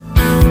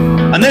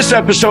On this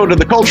episode of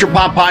the Culture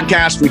Pop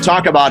Podcast, we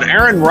talk about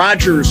Aaron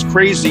Rodgers'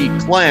 crazy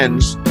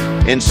cleanse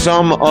and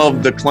some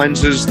of the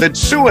cleanses that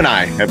Sue and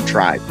I have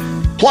tried.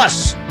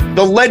 Plus,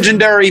 the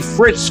legendary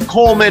Fritz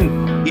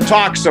Coleman. He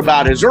talks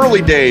about his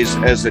early days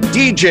as a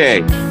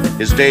DJ,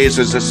 his days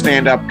as a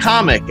stand-up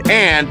comic,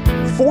 and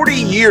 40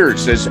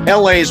 years as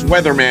LA's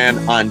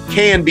weatherman on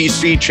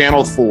KNBC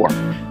Channel 4.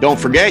 Don't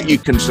forget, you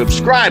can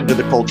subscribe to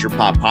the Culture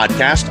Pop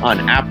Podcast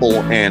on Apple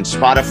and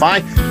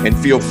Spotify, and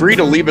feel free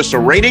to leave us a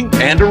rating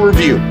and a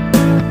review.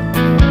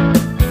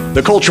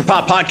 The Culture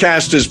Pop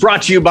Podcast is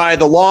brought to you by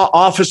the law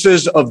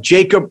offices of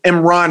Jacob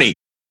Emrani.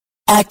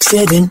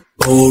 Accident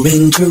or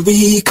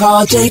injury,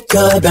 call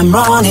Jacob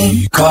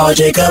Emrani. Call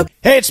Jacob.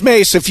 Hey, it's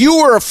Mace. If you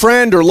or a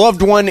friend or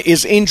loved one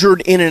is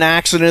injured in an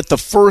accident, the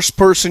first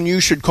person you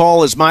should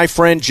call is my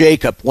friend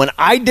Jacob. When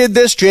I did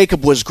this,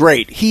 Jacob was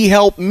great. He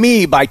helped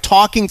me by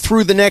talking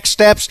through the next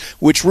steps,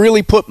 which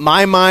really put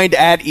my mind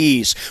at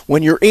ease.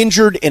 When you're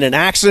injured in an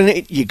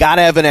accident, you got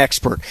to have an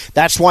expert.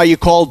 That's why you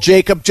call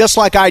Jacob, just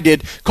like I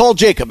did. Call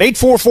Jacob,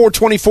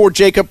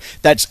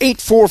 844-24-JACOB. That's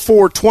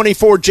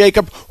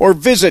 844-24-JACOB, or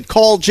visit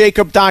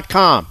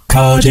calljacob.com.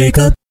 Call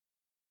Jacob.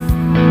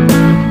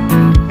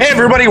 Hey,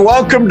 everybody.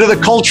 Welcome to the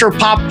Culture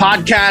Pop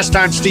Podcast.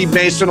 I'm Steve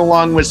Mason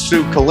along with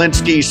Sue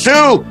Kalinsky.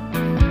 Sue,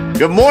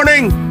 good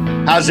morning.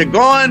 How's it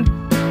going?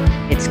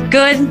 It's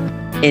good.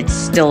 It's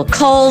still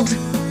cold.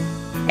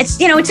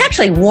 It's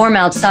actually warm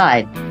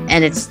outside,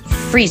 and it's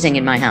freezing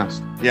in my house.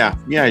 Yeah.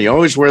 You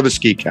always wear the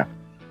ski cap.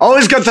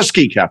 Always got the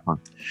ski cap on.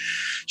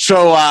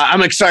 So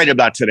I'm excited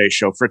about today's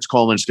show. Fritz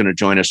Coleman's going to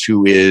join us,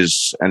 who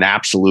is an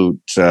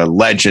absolute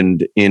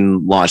legend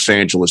in Los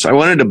Angeles.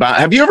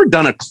 Have you ever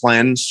done a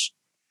cleanse?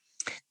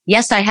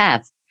 Yes, I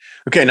have.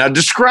 Okay, now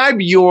describe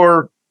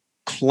your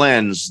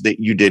cleanse that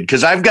you did,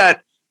 because I've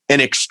got an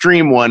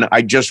extreme one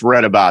I just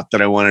read about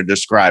that I want to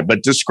describe,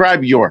 but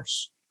describe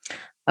yours.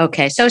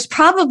 Okay, so it's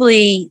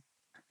probably,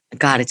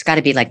 it's got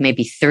to be like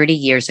maybe 30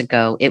 years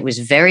ago. It was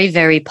very,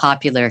 very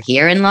popular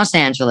here in Los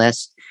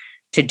Angeles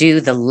to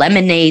do the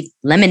lemonade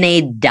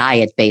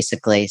diet,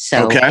 basically.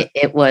 So okay.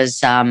 it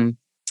was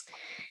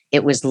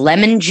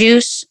lemon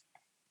juice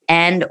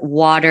and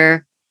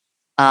water,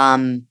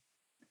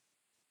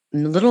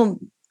 little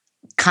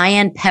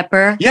cayenne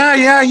pepper.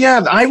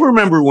 Yeah. I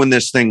remember when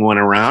this thing went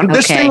around. Okay.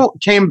 This thing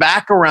came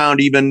back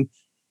around even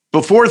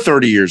before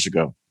 30 years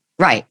ago.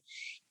 Right.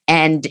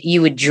 And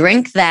you would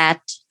drink that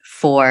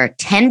for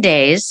 10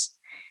 days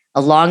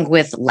along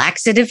with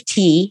laxative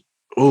tea.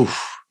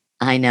 Oof.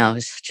 I know,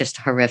 it's just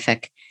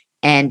horrific.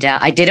 And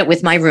I did it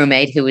with my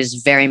roommate, who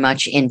was very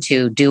much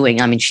into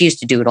she used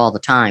to do it all the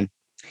time.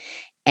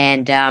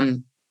 And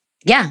do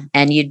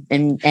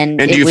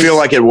you feel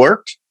like it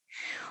worked?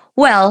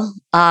 Well,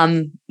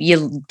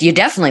 you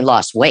definitely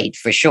lost weight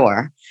for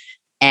sure.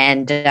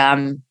 And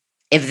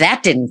if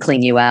that didn't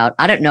clean you out,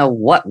 I don't know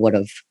what would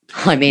have.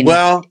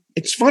 Well,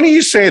 it's funny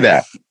you say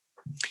that,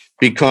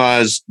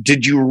 because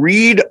did you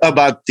read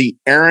about the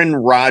Aaron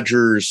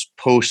Rodgers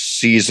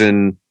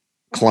postseason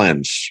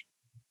cleanse?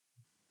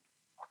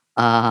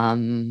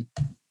 No,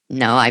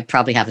 I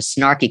probably have a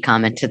snarky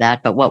comment to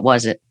that, but what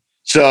was it?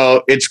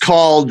 So it's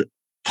called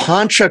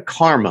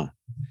Panchakarma.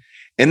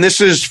 And this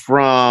is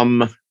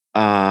from,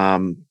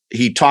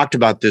 he talked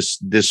about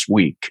this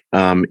week.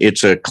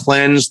 It's a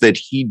cleanse that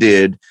he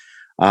did.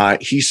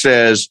 He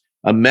says,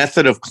 a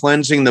method of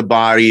cleansing the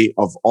body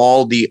of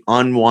all the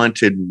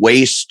unwanted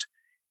waste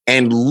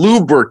and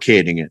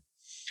lubricating it.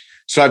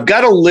 So I've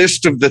got a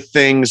list of the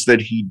things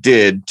that he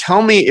did.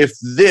 Tell me if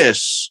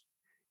this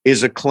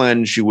is a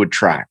cleanse you would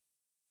try.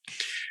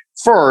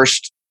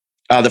 First,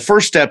 the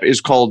first step is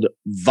called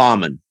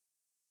Vaman.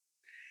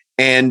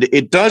 And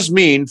it does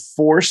mean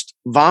forced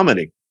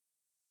vomiting.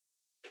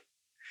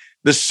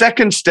 The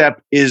second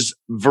step is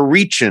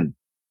Varichin,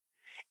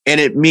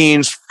 and it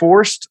means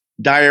forced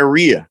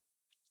diarrhea.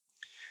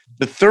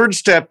 The third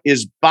step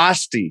is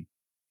Basti.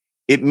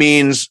 It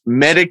means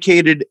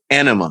medicated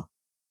enema.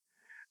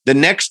 The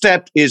next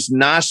step is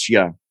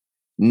Nasya,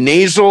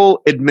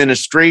 nasal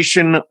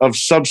administration of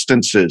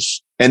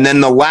substances. And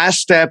then the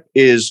last step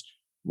is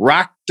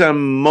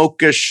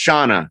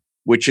Raktamokashana,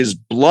 which is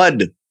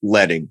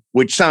bloodletting,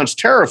 which sounds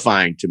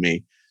terrifying to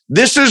me.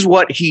 This is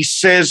what he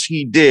says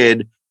he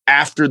did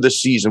after the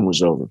season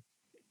was over.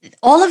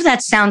 All of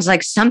that sounds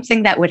like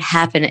something that would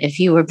happen if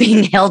you were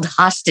being held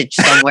hostage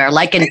somewhere,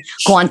 like in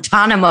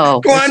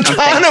Guantanamo.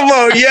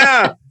 Guantanamo,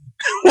 yeah.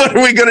 What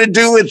are we going to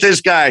do with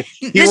this guy?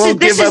 This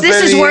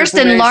is worse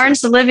than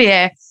Laurence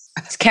Olivier's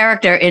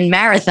character in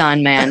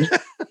Marathon Man.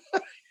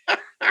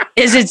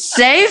 Is it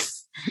safe?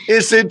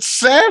 Is it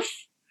safe?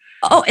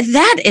 Oh,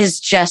 that is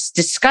just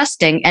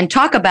disgusting. And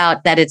talk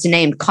about that it's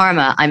named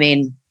karma. I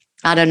mean,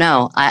 I don't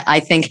know.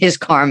 I think his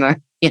karma,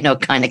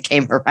 kind of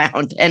came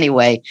around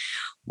anyway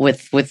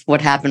with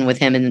what happened with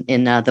him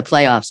in the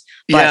playoffs.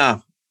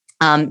 But,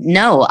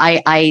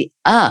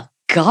 yeah.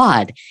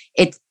 God,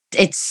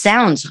 it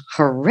sounds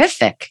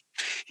horrific.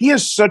 He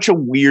is such a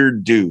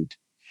weird dude.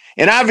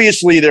 And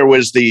obviously there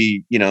was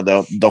the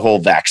whole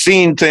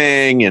vaccine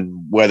thing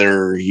and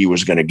whether he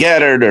was going to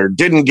get it or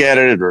didn't get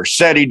it or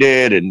said he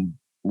did and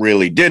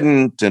really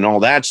didn't and all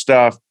that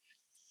stuff.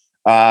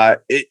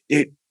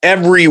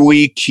 Every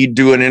week he'd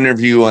do an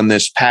interview on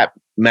this Pat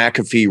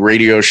McAfee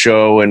radio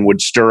show and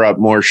would stir up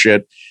more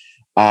shit.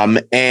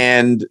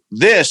 And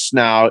this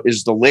now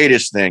is the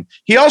latest thing.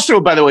 He also,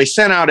 by the way,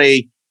 sent out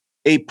a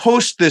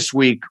post this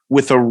week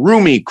with a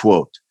Rumi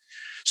quote.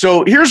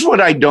 So here's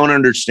what I don't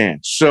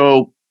understand.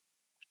 So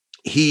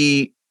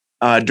he,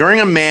 during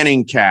a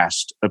Manning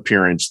Cast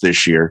appearance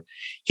this year,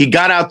 he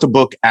got out the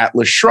book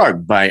Atlas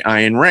Shrugged by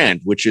Ayn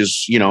Rand, which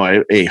is,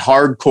 a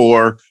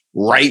hardcore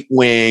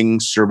right-wing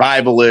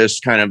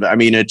survivalist kind of,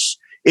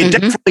 it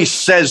definitely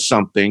says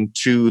something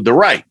to the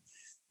right.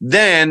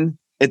 Then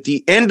at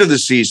the end of the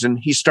season,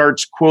 he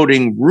starts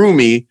quoting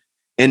Rumi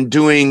and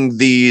doing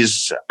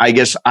these, I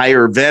guess,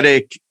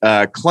 Ayurvedic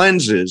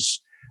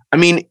cleanses.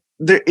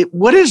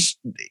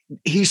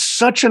 He's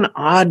such an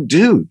odd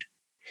dude.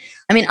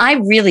 I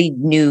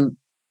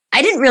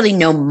didn't really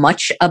know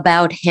much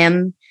about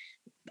him,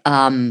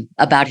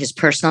 about his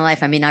personal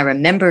life. I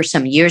remember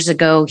some years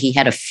ago, he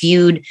had a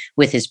feud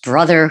with his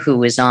brother who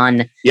was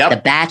on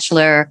The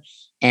Bachelor,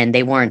 and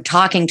they weren't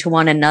talking to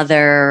one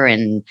another.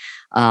 And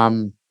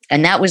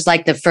that was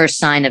like the first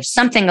sign of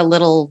something a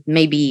little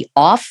maybe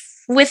off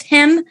with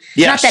him.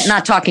 Yes. Not that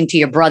not talking to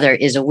your brother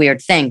is a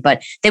weird thing,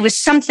 but there was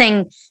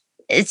something,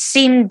 it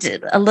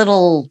seemed a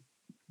little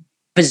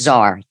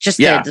bizarre, just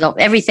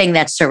everything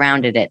that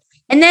surrounded it.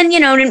 And then,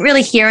 didn't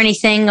really hear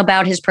anything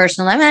about his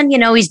personal life. And,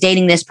 he's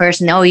dating this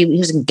person. No, he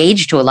was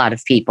engaged to a lot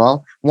of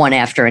people, one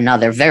after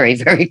another, very,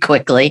 very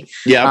quickly.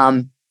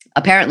 Yeah.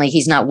 Apparently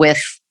he's not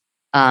with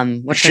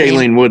what's her Shailene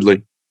name?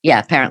 Woodley. Yeah,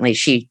 apparently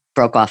she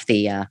broke off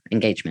the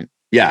engagement.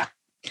 Yeah.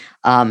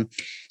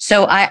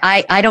 So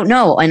I don't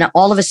know. And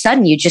all of a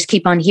sudden you just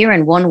keep on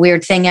hearing one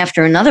weird thing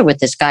after another with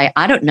this guy.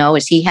 I don't know.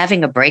 Is he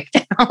having a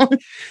breakdown?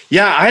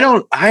 Yeah, I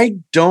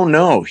don't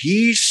know.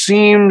 He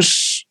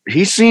seems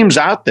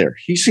out there.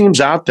 He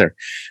seems out there.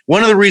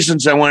 One of the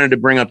reasons I wanted to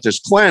bring up this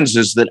cleanse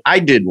is that I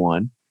did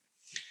one,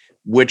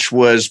 which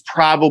was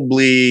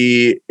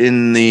probably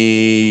in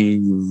the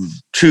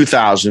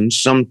 2000s,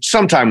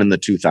 sometime in the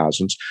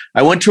 2000s.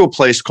 I went to a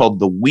place called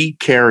the We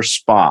Care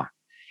Spa.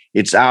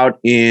 It's out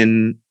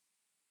in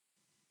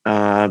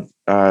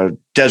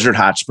Desert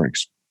Hot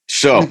Springs.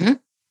 So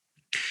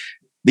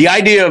the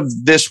idea of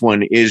this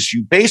one is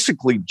you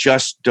basically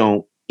just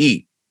don't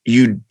eat.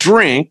 You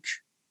drink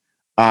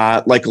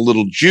like a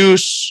little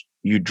juice.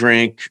 You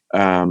drink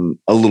a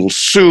little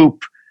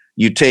soup.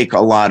 You take a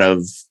lot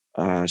of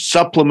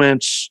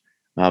supplements,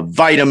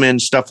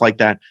 vitamins, stuff like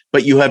that.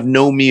 But you have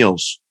no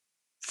meals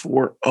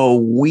for a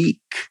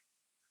week.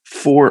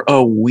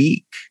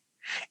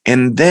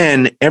 And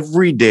then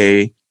every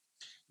day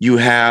you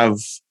have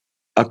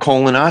a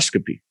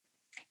colonoscopy.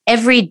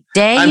 Every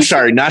day? I'm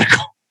sorry, not a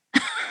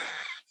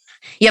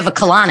You have a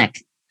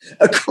colonic.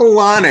 A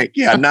colonic,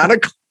 yeah, not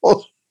a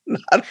colonoscopy.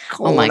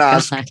 Oh my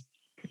God.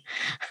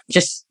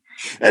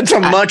 That's a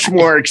much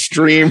more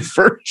extreme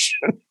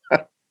version.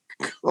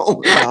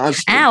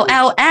 Colonoscopy.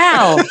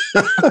 Ow.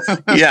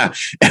 Yeah,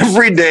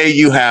 every day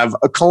you have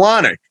a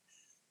colonic,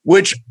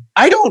 which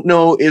I don't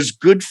know is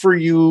good for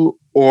you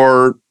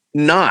or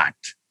not.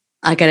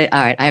 I got it.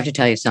 All right. I have to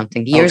tell you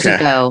something. Years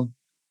ago,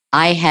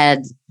 I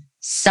had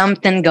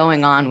something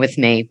going on with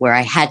me where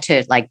I had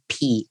to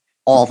pee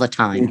all the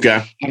time.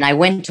 Okay. And I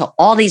went to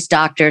all these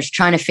doctors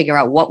trying to figure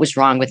out what was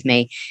wrong with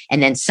me.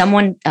 And then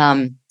someone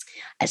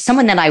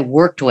that I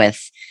worked with,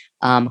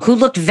 who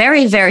looked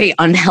very, very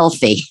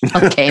unhealthy.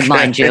 Okay.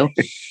 Mind you,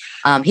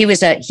 he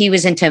was into, he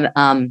was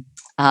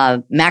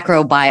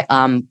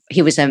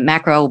a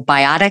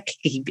macrobiotic.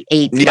 He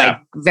ate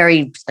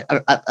very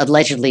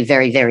allegedly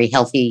very, very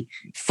healthy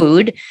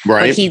food,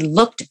 right? But he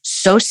looked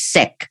so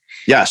sick.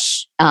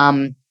 Yes.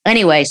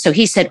 Anyway, so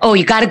he said, "Oh,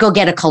 you got to go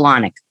get a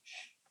colonic."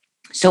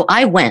 So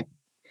I went,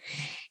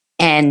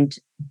 and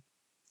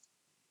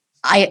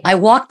I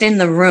walked in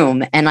the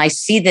room, and I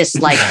see this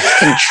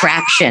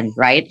contraption,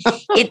 right?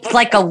 It's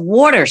like a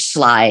water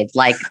slide,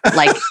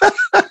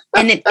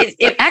 and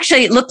it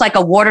actually looked like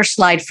a water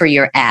slide for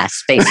your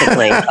ass,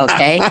 basically.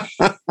 Okay.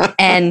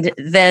 And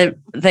the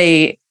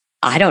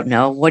I don't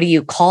know, what do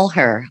you call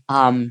her?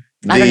 I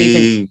don't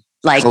even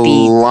the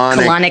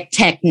colonic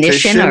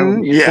technician or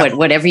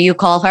whatever you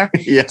call her.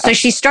 Yeah. So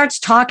she starts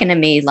talking to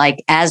me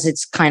as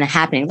it's kind of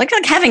happening,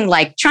 having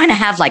trying to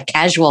have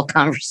casual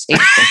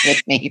conversation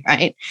with me,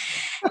 right?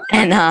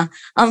 And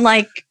I'm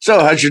like,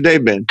 so how's your day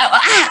been?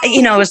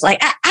 It was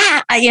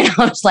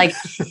it's like,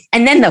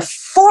 and then the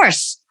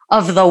force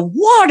of the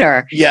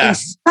water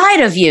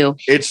inside of you,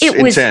 it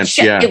was intense.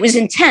 It was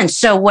intense.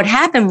 So what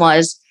happened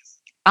was,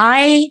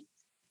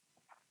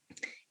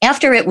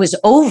 after it was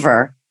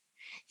over,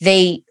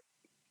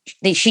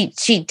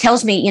 she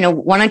tells me,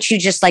 why don't you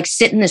just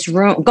sit in this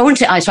room,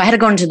 so I had to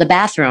go into the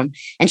bathroom,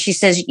 and she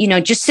says,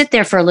 just sit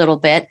there for a little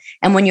bit.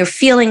 And when you're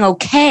feeling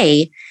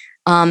okay,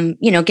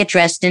 get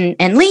dressed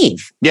and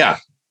leave. Yeah.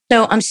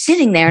 So I'm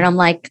sitting there and I'm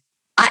like,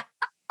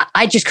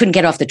 I just couldn't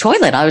get off the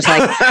toilet. I was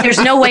like, there's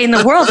no way in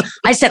the world.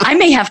 I said, I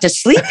may have to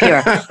sleep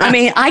here. I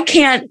mean, I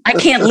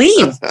can't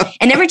leave.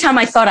 And every time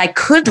I thought I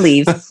could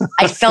leave,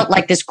 I felt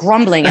like this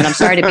grumbling, and I'm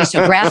sorry to be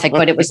so graphic,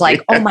 but it was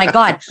like, oh my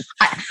God.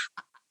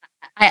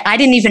 I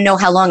didn't even know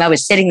how long I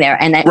was sitting there.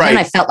 And then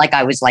I felt like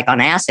I was like on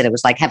acid. It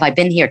was like, have I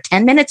been here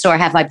 10 minutes or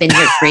have I been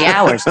here 3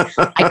 hours?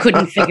 I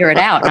couldn't figure it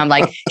out. And I'm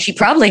like, she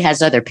probably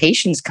has other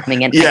patients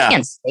coming in. I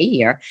can't stay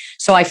here.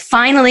 So I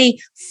finally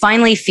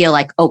feel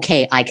like,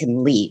 okay, I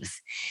can leave.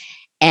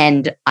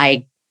 And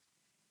I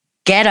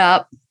get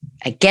up,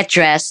 I get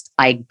dressed,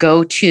 I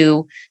go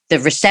to the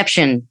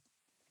reception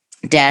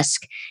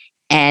desk.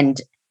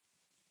 And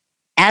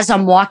as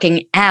I'm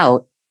walking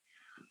out,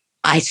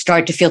 I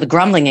start to feel the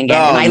grumbling again.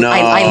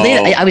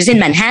 I was in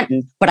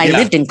Manhattan, but I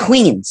lived in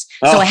Queens.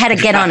 So I had to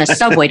get on a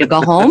subway to go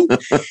home.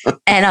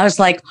 And I was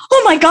like,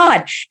 oh my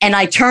God. And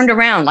I turned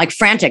around like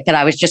frantic that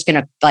I was just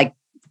going to like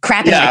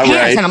crap in my pants.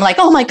 Right. And I'm like,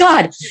 oh my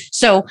God.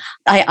 So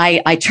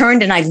I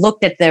turned and I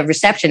looked at the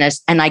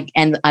receptionist and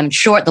I'm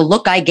sure the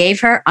look I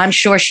gave her, I'm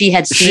sure she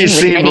had seen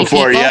with many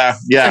before. People.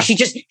 Yeah. So she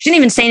didn't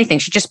even say anything.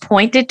 She just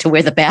pointed to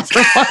where the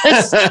bathroom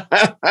was.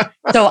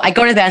 So I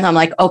go to that and I'm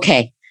like,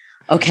 okay,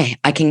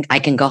 I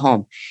can go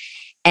home.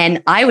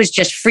 And I was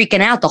just freaking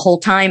out the whole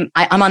time.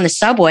 I'm on the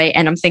subway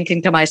and I'm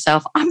thinking to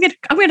myself, I'm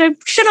gonna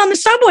shit on the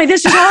subway.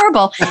 This is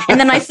horrible. And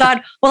then I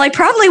thought, well, I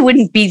probably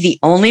wouldn't be the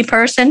only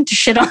person to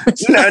shit on the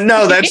subway.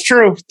 No, that's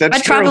true.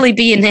 I'd probably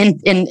be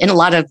in a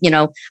lot of,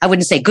 I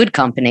wouldn't say good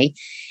company.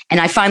 And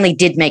I finally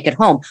did make it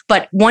home.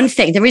 But one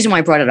thing, the reason why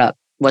I brought it up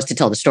was to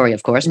tell the story,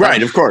 of course.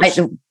 Right, of course.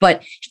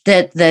 But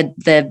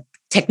the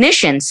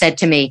technician said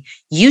to me,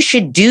 you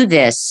should do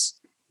this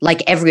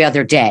like every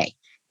other day.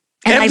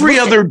 And every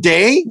other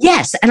day?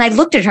 Yes. And I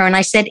looked at her and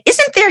I said,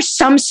 isn't there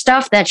some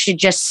stuff that should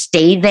just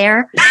stay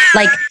there?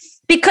 Like,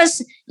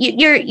 because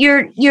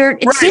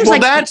it seems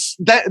like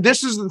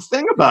this is the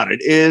thing about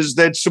it is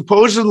that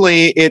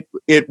supposedly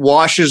it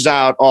washes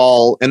out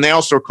all, and they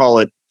also call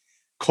it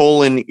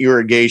colon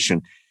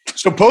irrigation.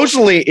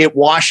 Supposedly it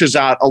washes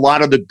out a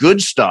lot of the good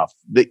stuff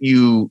that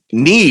you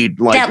need.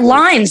 Like that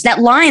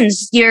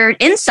lines your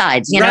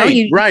insides, you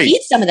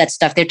need some of that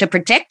stuff there to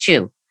protect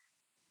you.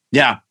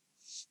 Yeah.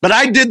 But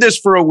I did this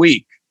for a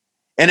week.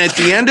 And at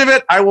the end of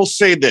it, I will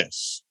say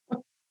this.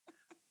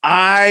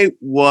 I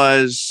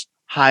was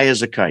high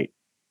as a kite.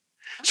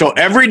 So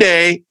every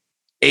day,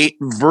 ate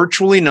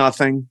virtually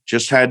nothing,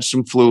 just had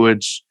some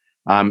fluids.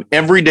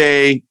 Every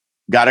day,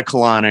 got a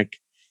colonic.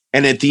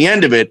 And at the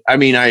end of it, I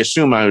mean, I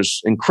assume I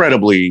was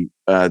incredibly,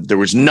 there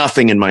was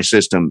nothing in my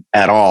system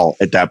at all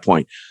at that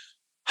point.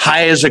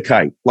 High as a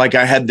kite. Like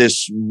I had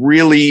this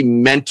really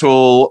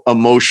mental,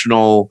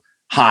 emotional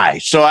high.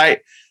 So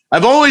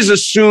I've always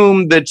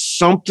assumed that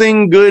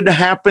something good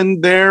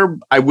happened there.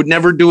 I would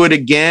never do it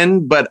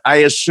again, but I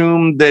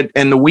assumed that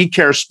in the We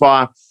Care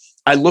Spa,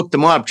 I looked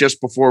them up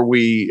just before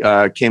we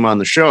came on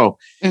the show.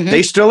 Mm-hmm.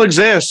 They still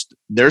exist.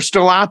 They're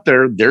still out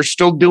there. They're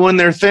still doing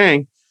their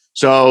thing.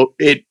 So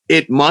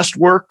it must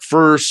work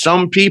for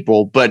some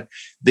people, but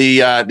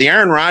the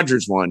Aaron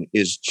Rodgers one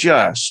is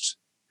just,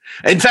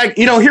 in fact,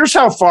 here's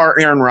how far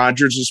Aaron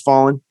Rodgers has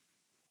fallen.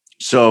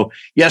 So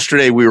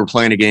yesterday we were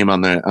playing a game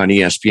on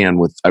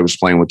ESPN I was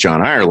playing with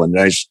John Ireland,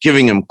 and I was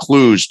giving him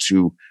clues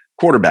to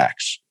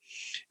quarterbacks,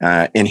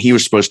 and he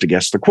was supposed to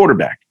guess the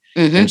quarterback.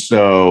 Mm-hmm. And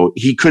so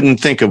he couldn't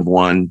think of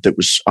one that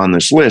was on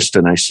this list.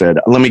 And I said,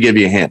 let me give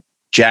you a hint.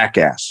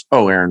 Jackass.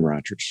 Oh, Aaron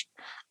Rodgers.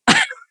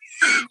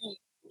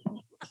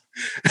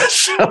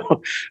 So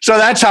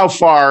that's how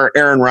far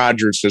Aaron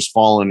Rodgers has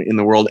fallen in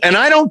the world. And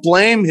I don't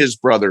blame his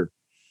brother.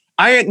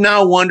 I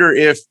now wonder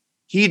if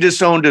he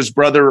disowned his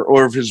brother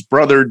or if his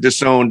brother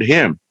disowned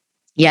him.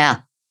 Yeah.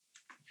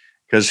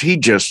 Because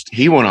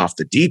he went off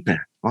the deep end.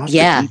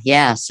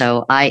 Yeah.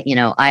 So I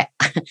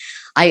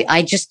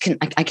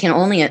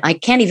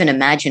can't even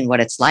imagine what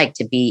it's like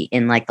to be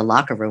in like the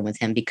locker room with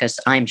him,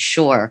 because I'm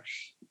sure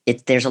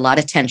there's a lot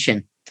of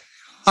tension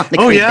on the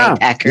Green Bay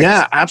Packers.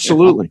 Yeah,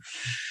 absolutely.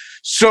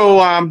 So,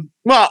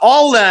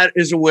 all that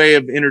is a way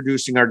of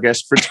introducing our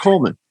guest, Fritz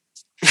Coleman.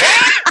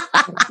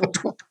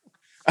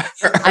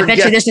 I bet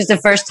you this is the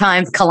first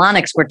time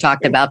colonics were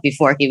talked about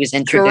before he was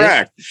introduced.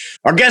 Correct.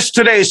 Our guest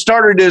today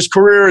started his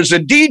career as a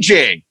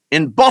DJ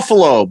in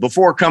Buffalo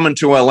before coming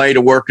to LA to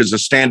work as a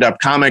stand-up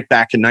comic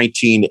back in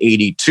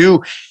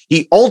 1982.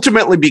 He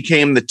ultimately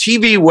became the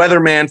TV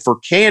weatherman for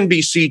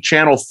KNBC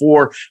Channel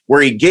 4,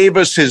 where he gave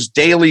us his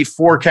daily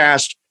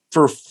forecast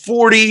for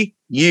 40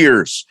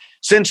 years.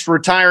 Since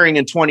retiring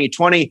in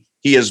 2020,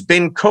 he has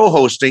been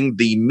co-hosting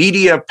the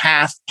Media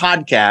Path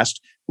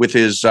podcast with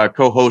his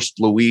co-host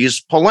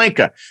Louise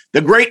Polenka. The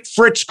great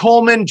Fritz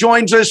Coleman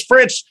joins us.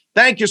 Fritz,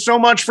 thank you so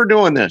much for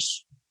doing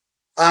this.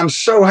 I'm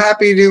so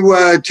happy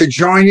to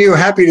join you.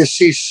 Happy to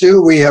see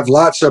Sue. We have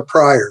lots of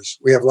priors.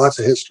 We have lots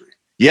of history.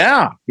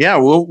 Yeah.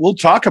 We'll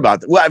talk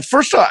about that. Well,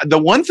 first off, the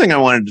one thing I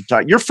wanted to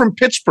talk. You're from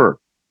Pittsburgh,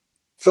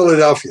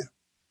 Philadelphia.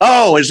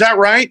 Oh, is that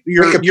right?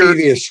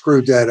 Wikipedia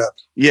screwed that up.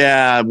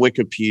 Yeah,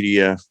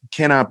 Wikipedia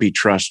cannot be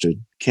trusted.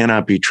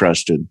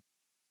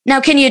 Now,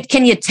 can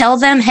you tell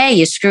them, hey,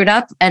 you screwed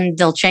up, and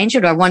they'll change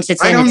it, or once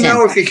it's in, I don't it's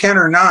know in? if you can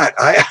or not.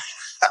 I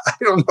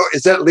don't know.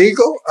 Is that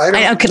legal? I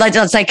don't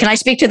It's like, can I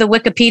speak to the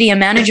Wikipedia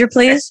manager,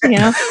 please? You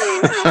know,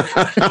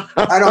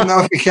 I don't know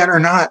if you can or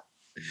not.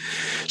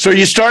 So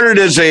you started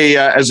as a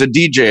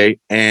DJ,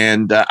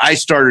 and I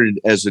started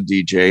as a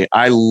DJ.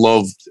 I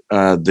loved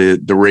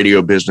the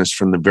radio business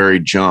from the very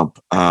jump.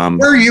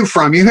 Where are you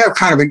from? You have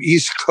kind of an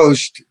East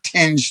Coast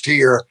tinge to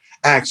your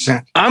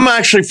accent. I'm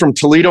actually from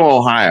Toledo,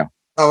 Ohio.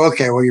 Oh,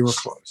 okay. Well, you were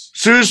close.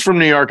 Sue's from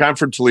New York. I'm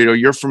from Toledo.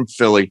 You're from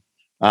Philly.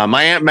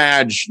 My Aunt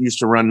Madge used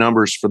to run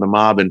numbers for the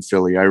mob in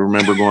Philly. I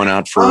remember going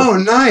out for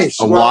nice.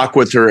 a walk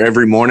with her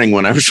every morning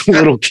when I was a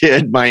little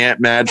kid. My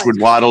Aunt Madge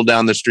would waddle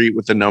down the street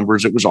with the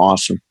numbers. It was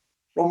awesome.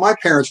 Well, my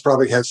parents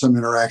probably had some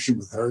interaction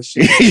with her. So.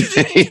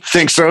 You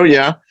think so?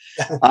 Yeah.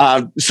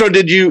 So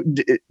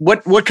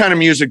what kind of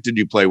music did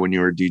you play when you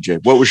were a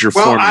DJ? What was your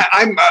form?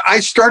 I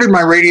started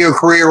my radio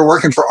career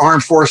working for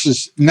Armed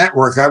Forces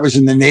Network. I was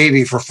in the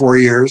Navy for 4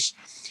 years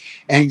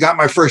and got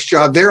my first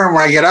job there. And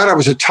when I got out, I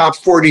was a top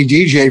 40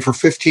 DJ for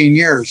 15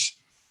 years.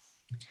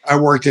 I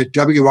worked at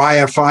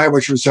WIFI,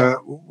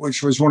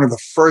 which was one of the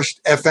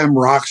first FM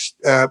rocks,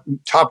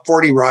 top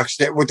 40 rocks,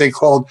 what they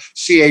called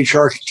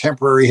CHR,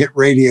 Contemporary Hit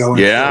Radio.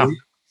 Yeah.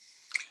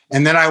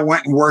 And then I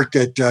went and worked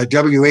at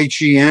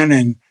WHEN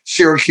in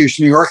Syracuse,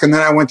 New York. And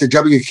then I went to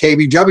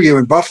WKBW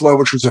in Buffalo,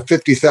 which was a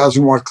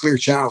 50,000 watt clear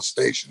channel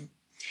station.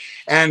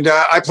 And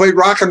I played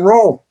rock and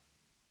roll.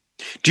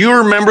 Do you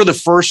remember the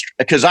first?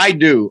 Because I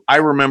do. I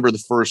remember the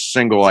first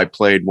single I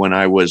played when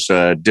I was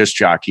a disc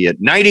jockey at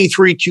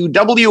 93Q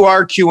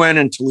WRQN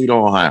in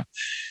Toledo, Ohio.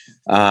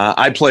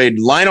 I played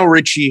Lionel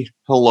Richie,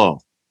 Hello.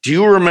 Do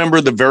you remember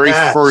the very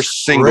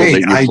first single that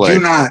you played? I do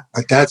not,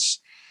 but that's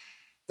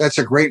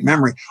a great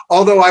memory.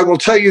 Although I will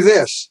tell you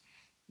this,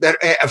 that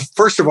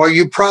first of all,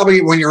 you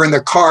probably, when you're in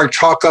the car,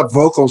 chalk up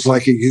vocals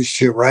like you used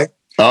to, right?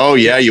 Oh,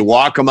 yeah. You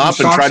walk them up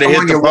and try to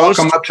hit the post. You walk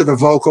them up to the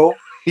vocal.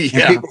 Yeah.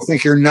 And people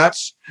think you're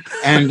nuts.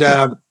 And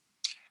but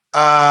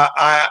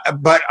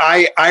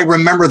I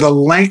remember the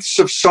lengths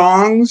of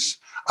songs.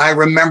 I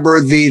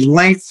remember the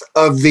length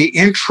of the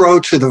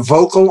intro to the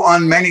vocal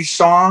on many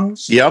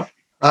songs. Yep.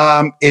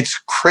 It's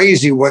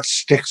crazy what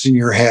sticks in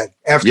your head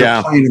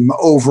after playing them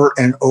over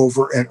and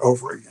over and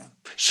over again.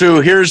 So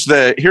here's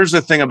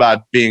the thing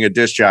about being a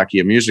disc jockey,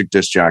 a music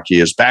disc jockey,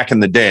 is back in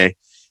the day,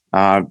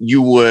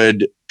 you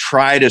would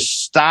try to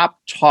stop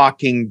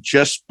talking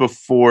just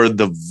before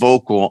the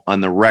vocal on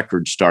the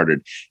record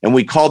started. And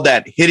we called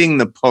that hitting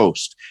the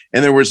post.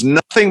 And there was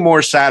nothing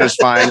more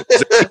satisfying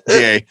as a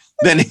DJ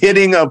than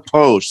hitting a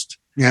post.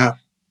 Yeah.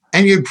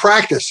 And you'd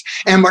practice.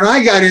 And when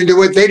I got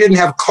into it, they didn't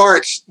have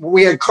carts.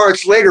 We had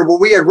carts later, but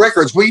we had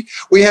records. We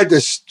had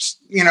this,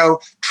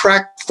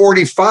 track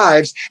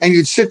 45s, and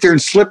you'd sit there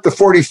and slip the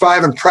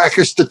 45 and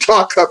practice the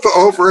talk up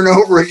over and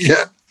over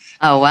again.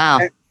 Oh, wow.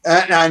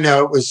 And I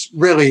know it was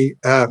really,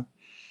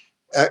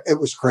 it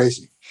was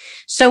crazy.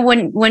 So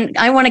when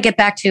I want to get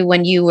back to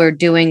when you were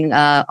doing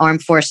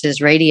Armed Forces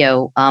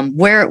Radio,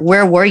 where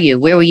were you?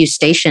 Where were you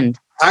stationed?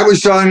 I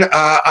was on.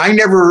 I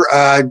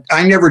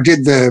never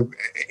did the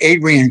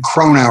Adrian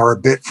Cronauer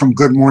bit from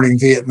Good Morning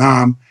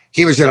Vietnam.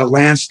 He was at a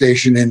land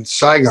station in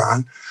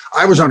Saigon.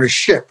 I was on a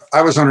ship.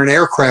 I was on an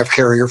aircraft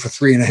carrier for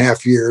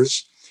 3.5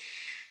 years,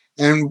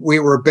 and we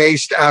were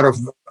based out of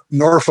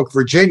Norfolk,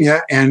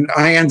 Virginia. And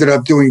I ended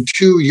up doing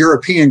 2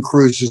 European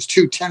cruises,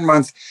 2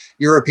 10-month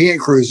European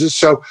cruises.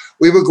 So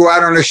we would go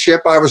out on a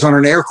ship. I was on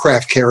an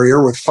aircraft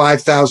carrier with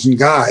 5,000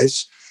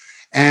 guys,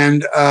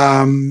 and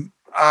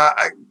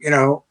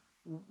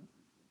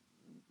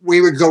we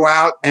would go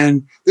out,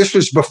 and this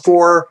was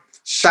before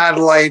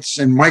satellites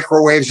and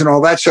microwaves and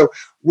all that. So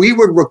we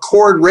would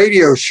record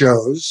radio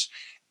shows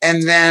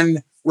and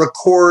then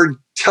record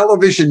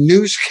television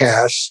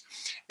newscasts,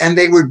 and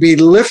they would be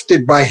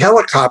lifted by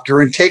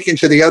helicopter and taken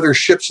to the other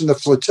ships in the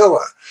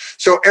flotilla.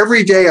 So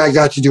every day I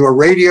got to do a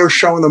radio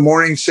show in the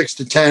morning, 6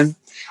 to 10.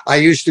 I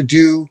used to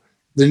do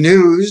the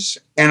news,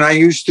 and I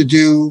used to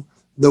do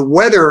the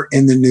weather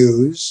in the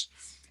news.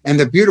 And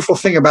the beautiful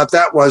thing about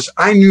that was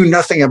I knew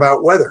nothing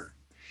about weather.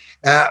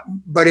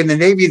 But in the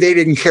Navy, they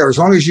didn't care. As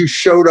long as you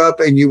showed up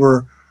and you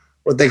were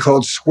what they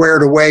called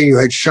squared away, you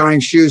had shine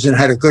shoes and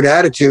had a good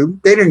attitude,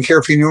 they didn't care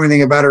if you knew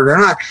anything about it or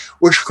not,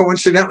 which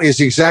coincidentally is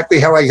exactly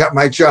how I got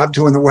my job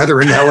doing the weather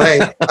in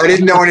LA. I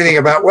didn't know anything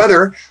about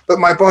weather, but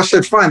my boss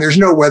said, fine, there's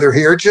no weather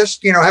here.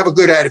 Just, have a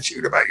good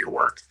attitude about your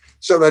work.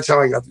 So that's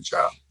how I got the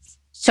job.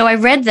 So I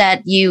read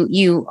that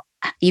you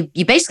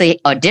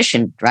basically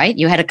auditioned, right?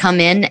 You had to come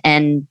in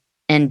and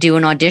do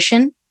an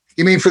audition.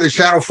 You mean for the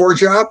Channel 4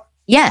 job?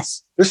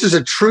 Yes. This is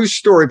a true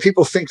story.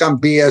 People think I'm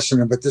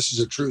BSing it, but this is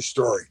a true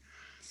story.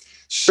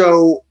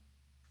 So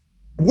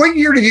what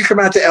year did you come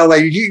out to LA?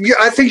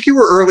 I think you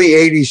were early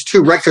 80s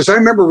too, right? Because I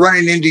remember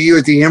running into you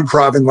at the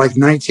Improv in like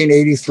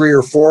 1983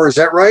 or 4. Is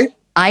that right?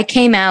 I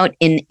came out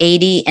in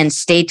 80 and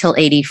stayed till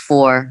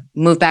 84,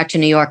 moved back to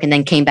New York, and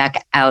then came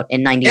back out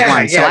in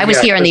 91. So I was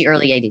here in the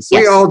early 80s.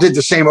 Yes. We all did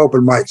the same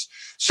open mics.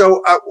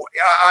 So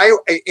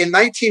in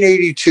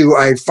 1982,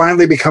 I had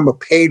finally become a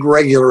paid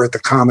regular at the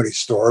Comedy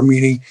Store,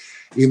 meaning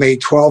you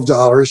made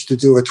 $12 to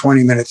do a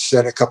 20-minute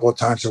set a couple of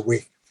times a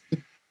week.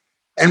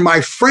 And my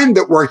friend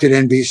that worked at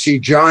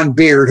NBC, John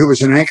Beard, who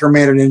was an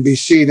anchorman at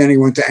NBC, then he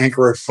went to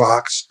anchor at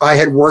Fox. I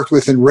had worked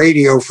with in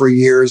radio for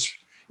years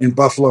in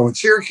Buffalo and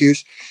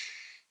Syracuse.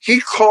 He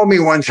called me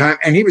one time,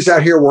 and he was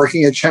out here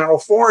working at Channel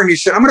 4, and he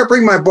said, I'm going to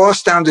bring my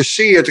boss down to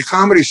see you at the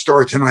Comedy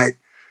Store tonight.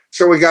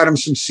 So we got him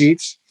some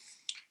seats,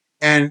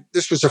 and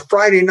this was a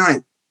Friday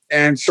night.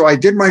 And so I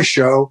did my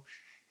show,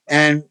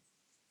 and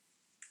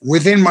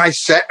within my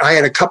set, I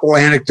had a couple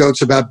of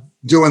anecdotes about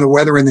doing the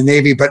weather in the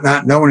Navy, but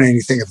not knowing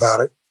anything about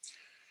it.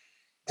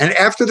 And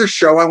after the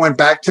show, I went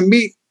back to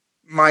meet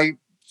my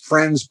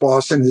friend's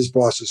boss and his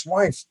boss's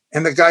wife.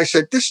 And the guy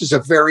said, this is a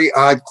very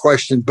odd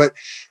question, but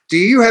do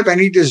you have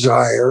any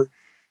desire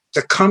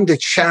to come to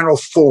Channel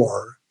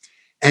 4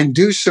 and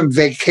do some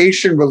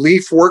vacation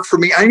relief work for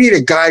me? I need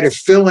a guy to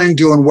fill in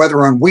doing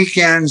weather on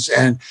weekends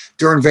and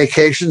during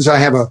vacations. I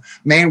have a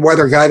main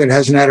weather guy that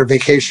hasn't had a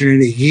vacation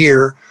in a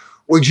year.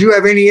 Would you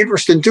have any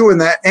interest in doing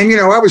that? And, you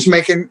know, I was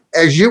making,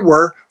 as you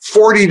were,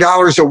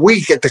 $40 a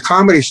week at the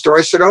Comedy Store.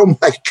 I said, oh,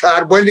 my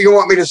God, when do you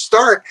want me to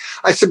start?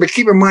 I said, but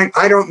keep in mind,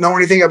 I don't know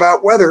anything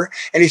about weather.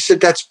 And he said,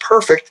 that's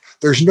perfect.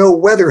 There's no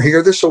weather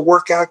here. This will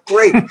work out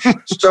great.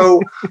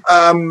 So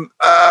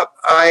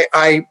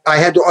I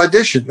had to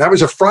audition. That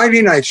was a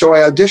Friday night. So I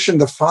auditioned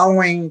the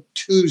following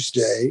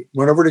Tuesday,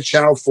 went over to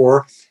Channel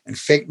 4 and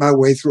faked my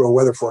way through a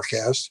weather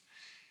forecast.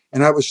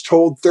 And I was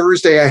told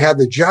Thursday I had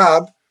the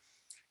job.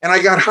 And I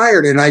got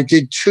hired, and I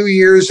did 2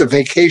 years of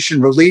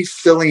vacation relief,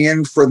 filling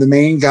in for the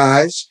main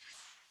guys.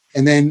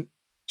 And then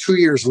 2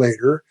 years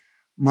later,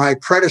 my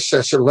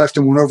predecessor left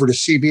and went over to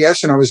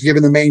CBS, and I was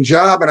given the main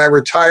job, and I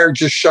retired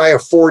just shy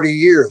of 40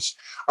 years.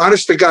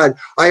 Honest to God,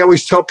 I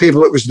always tell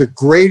people it was the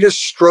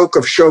greatest stroke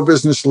of show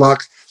business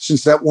luck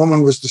since that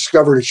woman was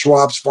discovered at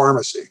Schwab's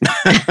Pharmacy.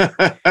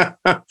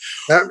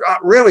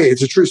 Really,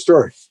 it's a true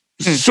story.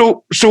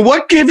 So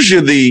what gives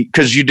you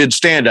because you did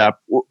stand up,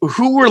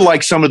 who were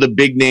like some of the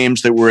big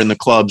names that were in the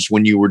clubs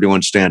when you were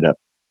doing stand up?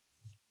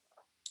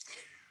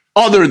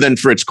 Other than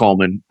Fritz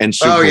Coleman and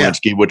Sue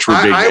Polinsky, which were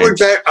big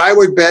names. I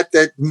would bet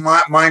that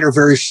mine are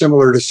very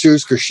similar to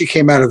Sue's because she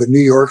came out of the New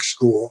York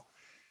school.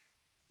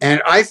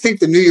 And I think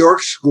the New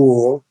York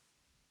school,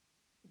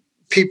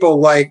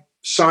 people like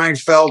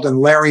Seinfeld and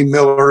Larry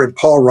Miller and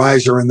Paul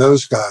Reiser and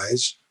those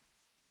guys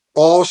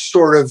all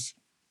sort of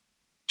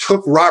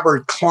took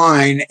Robert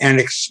Klein and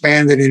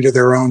expanded into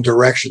their own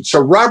direction. So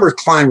Robert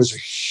Klein was a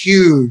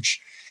huge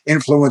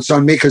influence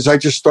on me because I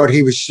just thought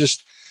he was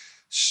just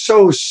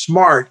so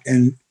smart.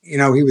 And, you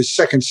know, he was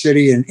Second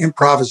City and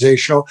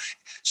improvisational.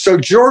 So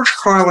George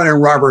Carlin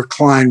and Robert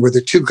Klein were the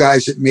two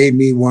guys that made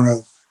me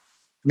want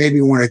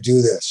to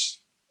do this.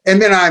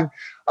 And then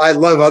I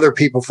love other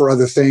people for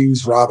other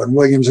things, Robin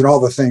Williams and all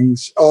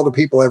the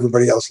people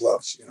everybody else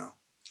loves, you know.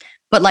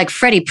 But like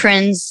Freddie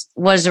Prinze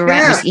was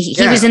around. He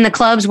was in the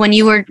clubs when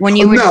you were.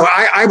 No,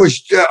 I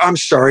was. I'm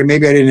sorry.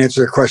 Maybe I didn't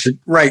answer the question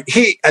right.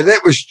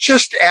 That was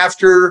just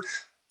after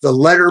the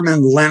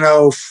Letterman,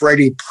 Leno,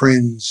 Freddie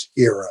Prinze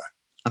era.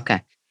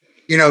 Okay.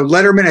 You know,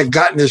 Letterman had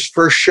gotten his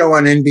first show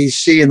on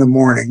NBC in the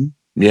morning.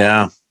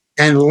 Yeah.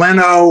 And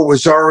Leno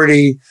was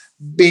already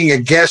being a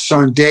guest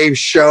on Dave's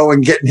show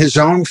and getting his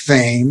own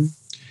fame.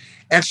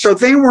 And so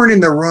they weren't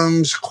in the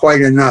rooms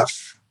quite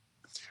enough.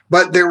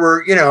 But there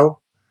were, you know,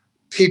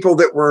 people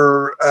that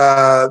were,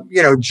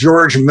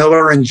 George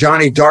Miller and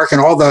Johnny Dark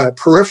and all the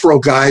peripheral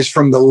guys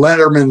from the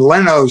Letterman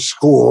Leno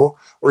school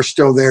were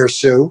still there,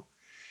 Sue.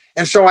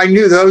 And so I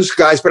knew those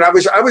guys, but I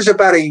was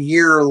about a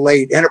year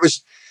late. And it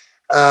was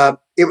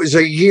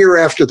a year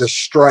after the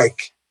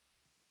strike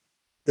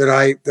that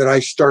I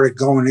started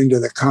going into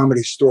the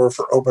Comedy Store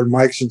for open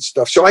mics and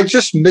stuff. So I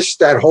just missed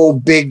that whole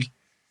big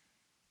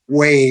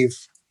wave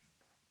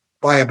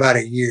by about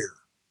a year.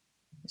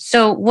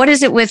 So what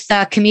is it with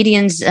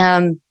comedians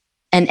and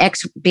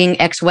being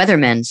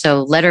ex-weathermen?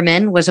 So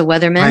Letterman was a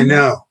weatherman. I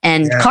know.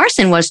 And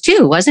Carson was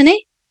too, wasn't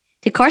he?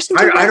 Did Carson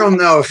do I don't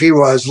know if he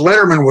was.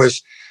 Letterman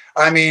was,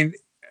 I mean,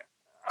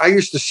 I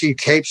used to see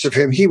tapes of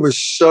him. He was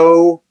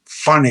so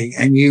funny,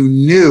 and you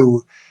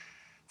knew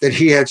that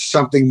he had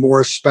something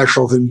more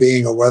special than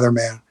being a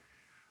weatherman.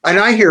 And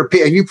I hear,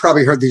 and you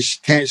probably heard these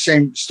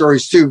same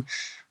stories too.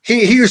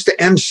 He used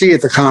to MC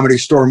at the Comedy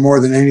Store more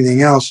than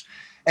anything else.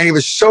 And he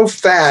was so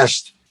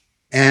fast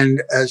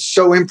and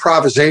so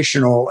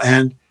improvisational,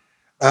 and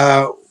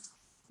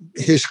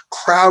his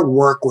crowd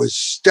work was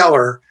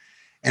stellar.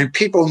 And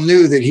people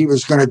knew that he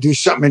was going to do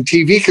something in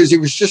TV because he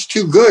was just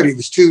too good. He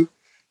was too,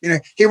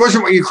 he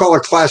wasn't what you call a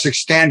classic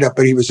stand-up,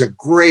 but he was a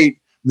great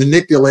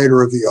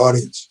manipulator of the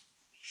audience.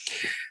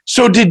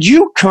 So did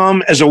you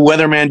come as a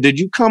weatherman? Did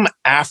you come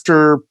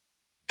after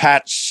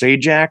Pat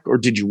Sajak, or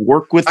did you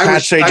work with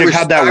Pat Sajak?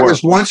 How'd that work? I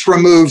was once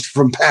removed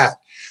from Pat.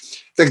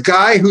 The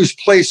guy whose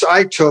place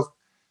I took,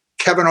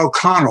 Kevin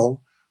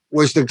O'Connell,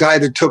 was the guy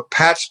that took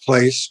Pat's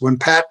place when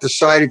Pat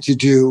decided to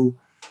do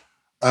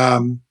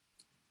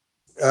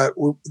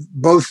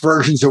both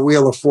versions of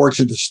Wheel of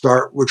Fortune to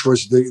start, which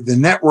was the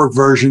network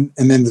version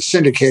and then the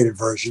syndicated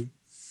version.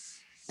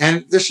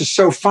 And this is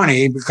so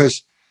funny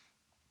because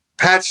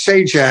Pat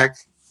Sajak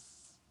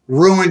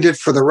ruined it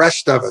for the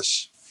rest of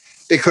us,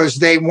 because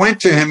they went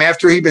to him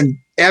after he'd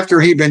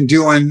been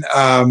doing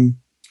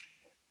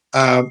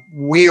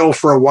Wheel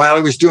for a while.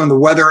 He was doing the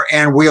weather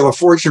and Wheel of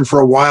Fortune for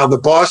a while. The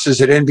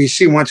bosses at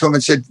NBC went to him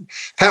and said,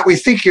 "Pat, we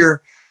think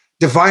you're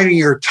dividing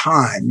your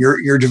time.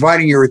 You're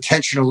dividing your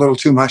attention a little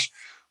too much.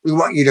 We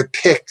want you to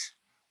pick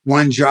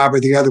one job or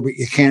the other, but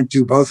you can't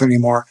do both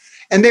anymore."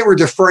 And they were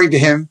deferring to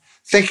him,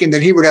 thinking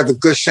that he would have the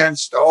good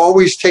sense to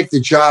always take the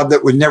job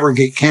that would never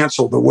get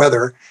canceled, the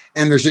weather.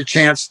 And there's a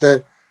chance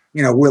that,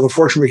 Wheel of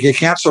Fortune would get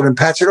canceled. And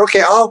Pat said,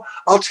 "Okay,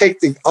 I'll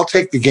take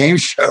the game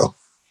show,"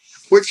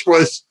 which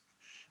was,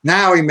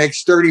 now he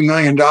makes $30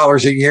 million a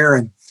year,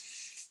 and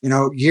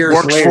years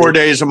works later, 4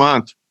 days a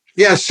month.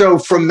 Yeah. So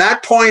from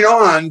that point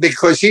on,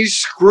 because he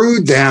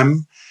screwed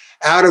them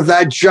out of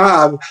that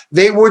job,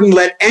 they wouldn't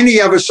let any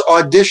of us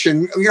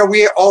audition.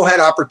 We all had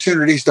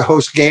opportunities to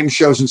host game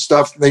shows and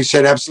stuff. They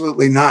said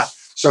absolutely not.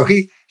 So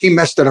he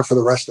messed it up for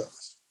the rest of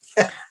us.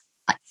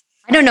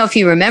 I don't know if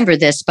you remember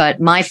this, but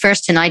my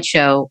first Tonight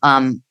Show,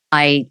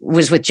 I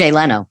was with Jay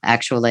Leno,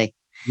 actually.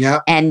 Yeah.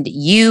 And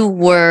you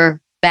were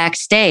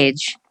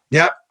backstage.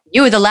 Yeah.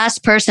 You were the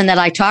last person that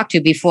I talked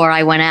to before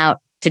I went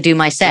out to do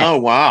my set. Oh,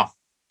 wow.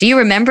 Do you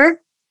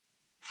remember?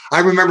 I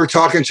remember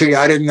talking to you.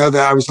 I didn't know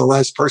that I was the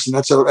last person.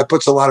 That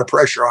puts a lot of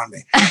pressure on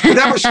me. But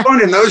that was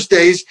fun in those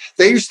days.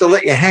 They used to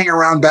let you hang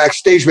around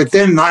backstage, but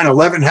then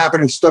 9/11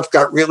 happened and stuff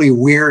got really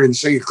weird, and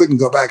so you couldn't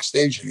go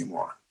backstage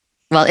anymore.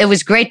 Well, it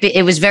was great.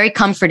 It was very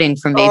comforting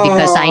for me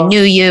because I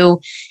knew you.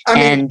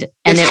 And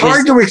it's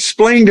hard to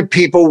explain to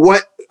people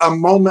what a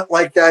moment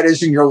like that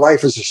is in your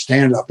life as a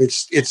stand-up.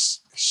 It's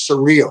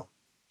surreal.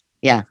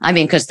 Yeah.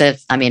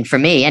 For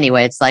me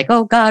anyway, it's like,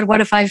 oh God,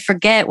 what if I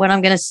forget what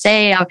I'm going to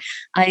say?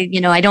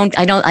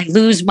 I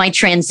lose my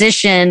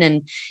transition.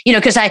 And,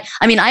 cause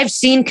I've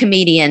seen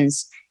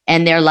comedians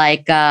and they're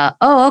like,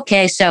 oh,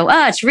 okay. So,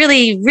 it's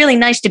really, really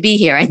nice to be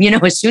here. And,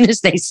 as soon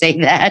as they say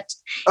that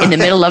in the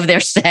middle of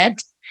their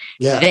set,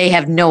 they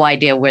have no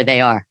idea where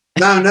they are.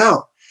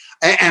 No.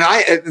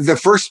 And the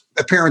first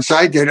appearance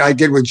I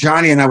did with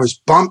Johnny, and I was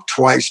bumped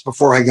twice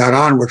before I got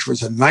on, which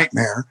was a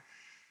nightmare.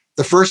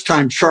 The first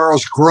time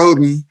Charles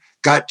Grodin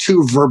got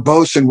too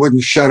verbose and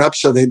wouldn't shut up,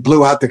 so they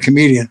blew out the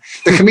comedian.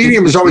 The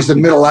comedian was always the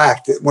middle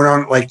act. It went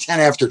on like 10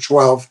 after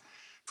 12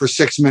 for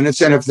 6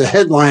 minutes. And if the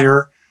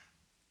headliner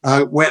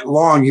went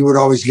long, you would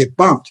always get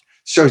bumped.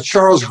 So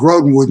Charles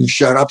Grodin wouldn't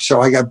shut up,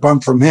 so I got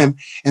bumped from him.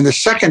 And the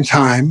second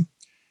time,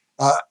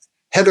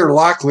 Heather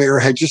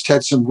Locklear had just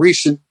had some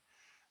recent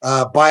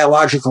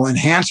biological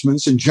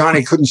enhancements, and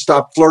Johnny couldn't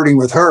stop flirting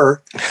with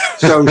her.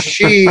 So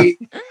she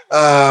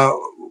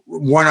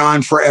went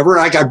on forever,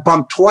 and I got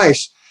bumped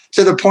twice,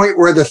 to the point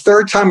where the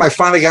third time I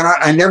finally got on,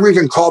 I never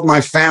even called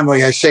my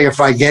family. I say, if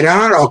I get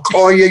on, I'll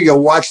call you.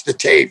 You'll watch the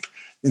tape.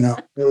 It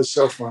was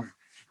so funny.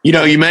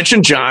 You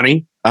mentioned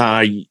Johnny.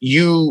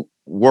 You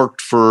worked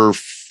for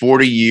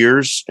 40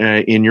 years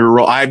in your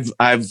role. I've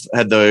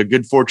had the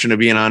good fortune of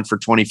being on for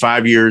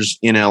 25 years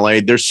in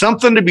LA. There's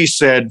something to be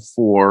said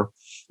for,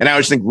 and I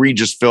always think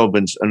Regis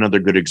Philbin's another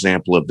good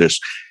example of this,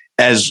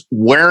 as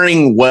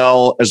wearing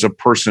well as a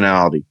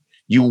personality.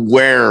 You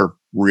wear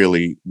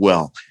really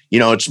well.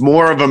 It's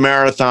more of a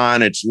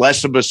marathon. It's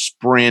less of a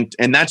sprint.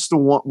 And that's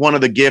one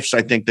of the gifts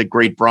I think that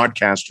great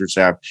broadcasters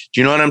have. Do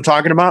you know what I'm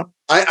talking about?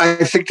 I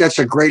think that's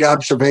a great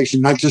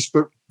observation, not just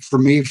for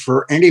me,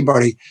 for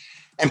anybody.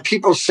 And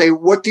people say,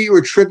 what do you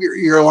attribute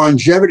your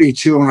longevity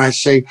to? And I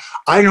say,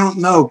 I don't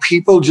know.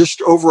 People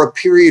just over a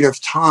period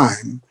of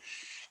time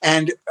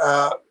and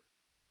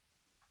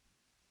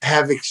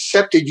have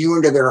accepted you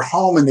into their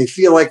home, and they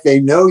feel like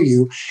they know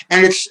you.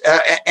 And it's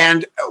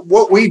and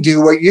what we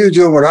do, what you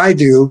do, and what I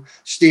do,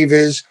 Steve,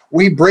 is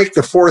we break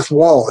the fourth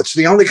wall. It's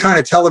the only kind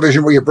of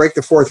television where you break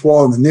the fourth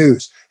wall in the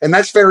news, and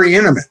that's very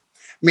intimate.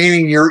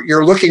 Meaning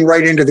you're looking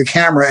right into the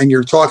camera and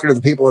you're talking to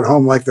the people at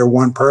home like they're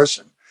one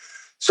person.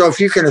 So if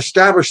you can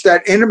establish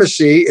that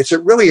intimacy, it's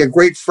really a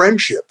great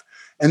friendship.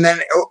 And then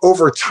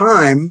over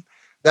time,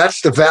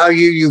 that's the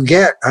value you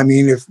get. I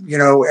mean, if,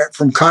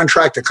 from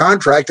contract to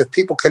contract, if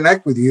people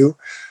connect with you,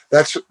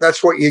 that's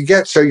what you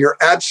get. So you're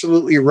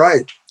absolutely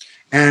right.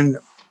 And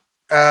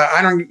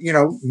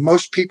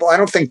most people, I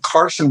don't think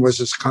Carson was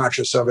as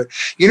conscious of it.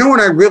 When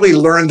I really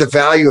learned the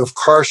value of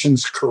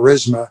Carson's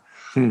charisma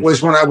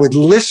was when I would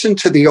listen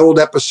to the old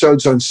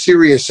episodes on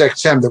Sirius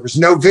XM. There was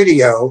no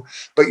video,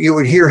 but you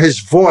would hear his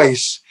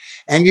voice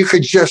and you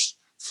could just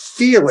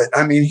feel it.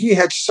 I mean, he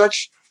had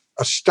such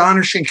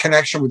astonishing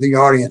connection with the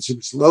audience. It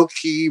was low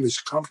key, it was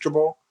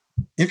comfortable.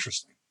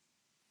 Interesting.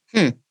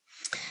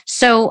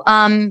 So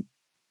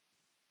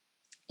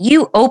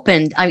you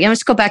opened,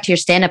 let's go back to your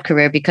stand-up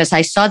career, because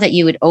I saw that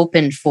you had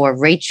opened for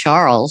Ray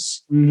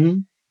Charles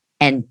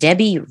and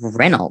Debbie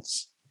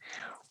Reynolds.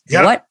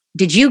 Yep. What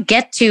did you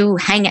get to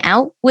hang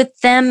out with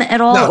them at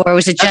all? No, or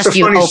was it just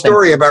you? That's a funny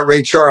story about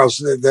Ray Charles.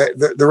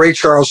 The Ray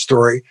Charles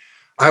story.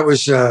 I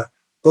was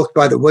booked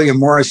by the William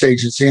Morris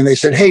Agency, and they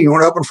said, "Hey, you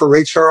want to open for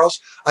Ray Charles?"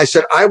 I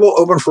said, "I will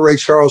open for Ray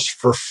Charles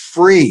for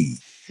free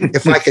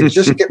if I can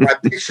just get my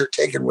picture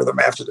taken with him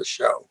after the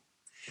show."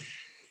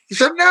 He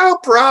said, "No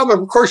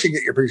problem. Of course you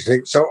get your picture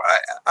taken." So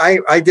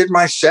I did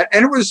my set,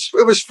 and it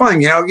was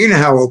fun. You know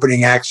how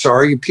opening acts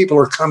are. People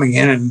are coming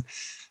in, and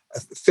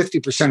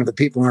 50% of the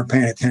people aren't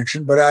paying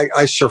attention, but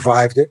I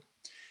survived it.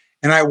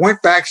 And I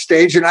went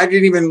backstage, and I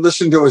didn't even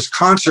listen to his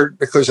concert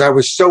because I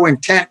was so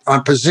intent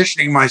on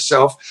positioning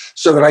myself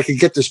so that I could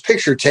get this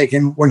picture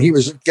taken when he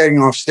was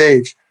getting off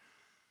stage.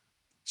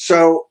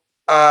 So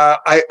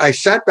I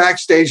sat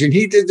backstage, and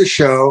he did the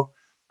show,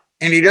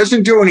 and he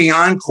doesn't do any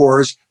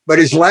encores, but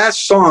his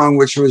last song,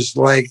 which was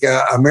like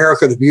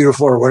America the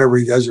Beautiful or whatever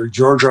he does, or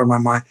Georgia on My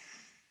Mind,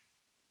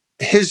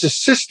 his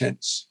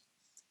assistants,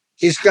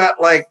 he's got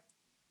like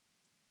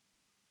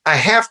a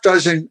half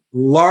dozen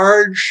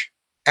large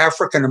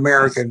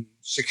African-American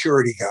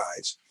security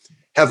guys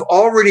have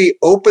already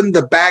opened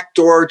the back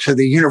door to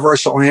the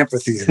Universal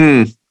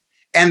Amphitheater.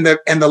 And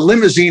the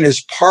limousine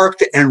is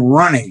parked and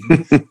running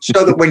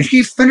so that when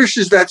he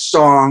finishes that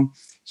song,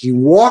 he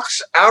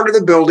walks out of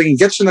the building,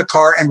 gets in the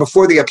car, and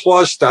before the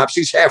applause stops,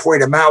 he's halfway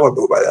to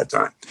Malibu by that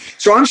time.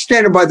 So I'm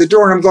standing by the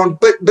door, and I'm going,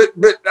 but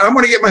I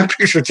want to get my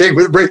picture taken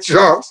with Ray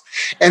Charles.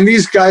 And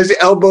these guys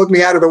elbowed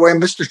me out of the way.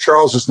 Mr.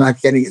 Charles is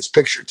not getting his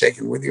picture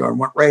taken with you, and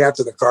went right out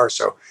to the car.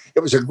 So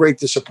it was a great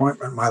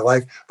disappointment in my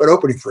life, but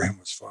opening for him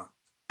was fun.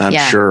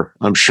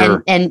 I'm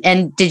sure.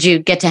 And did you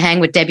get to hang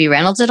with Debbie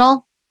Reynolds at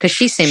all? Because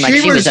she seemed like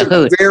she was a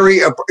hoot.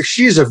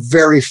 She's a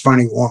very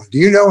funny woman. Do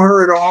you know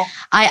her at all?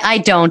 I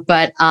don't,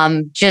 but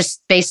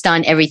just based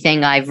on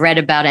everything I've read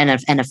about and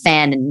a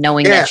fan, and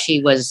knowing that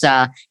she was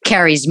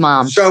Carrie's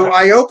mom. So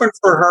I opened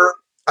for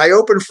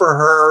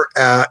her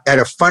at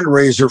a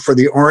fundraiser for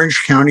the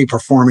Orange County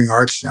Performing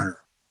Arts Center.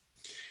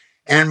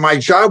 And my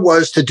job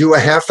was to do a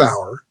half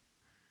hour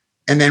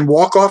and then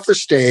walk off the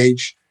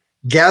stage,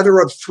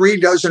 gather up 3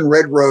 dozen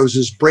red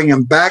roses, bring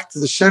them back to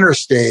the center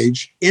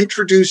stage,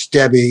 introduce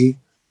Debbie,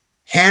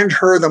 hand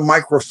her the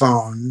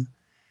microphone,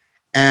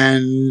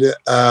 and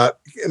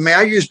may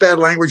I use bad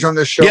language on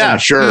this show? Yeah,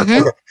 sure.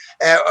 Mm-hmm.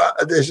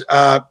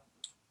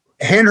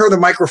 Hand her the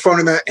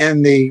microphone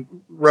and the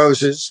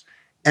roses,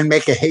 and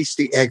make a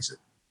hasty exit.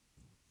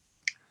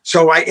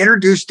 So I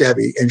introduce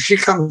Debbie, and she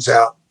comes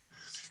out.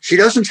 She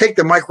doesn't take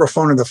the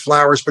microphone and the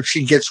flowers, but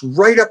she gets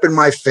right up in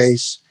my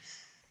face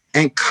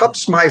and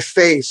cups my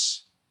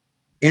face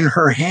in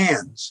her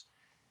hands.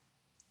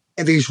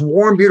 And these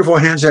warm, beautiful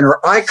hands, and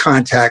her eye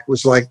contact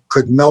was like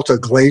could melt a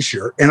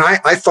glacier. And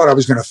I thought I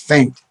was going to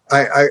faint.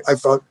 I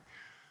thought,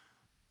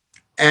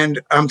 and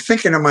I'm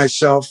thinking to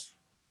myself,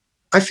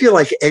 I feel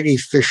like Eddie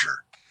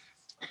Fisher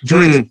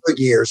during the good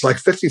years, like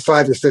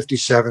 55 to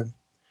 57.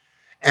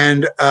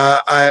 And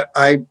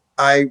I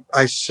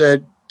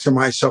said to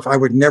myself, I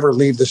would never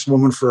leave this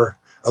woman for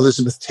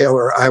Elizabeth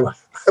Taylor. I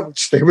would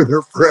stay with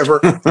her forever.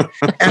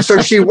 And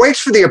so she waits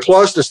for the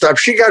applause to stop.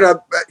 She got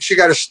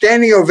a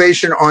standing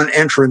ovation on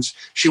entrance.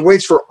 She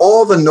waits for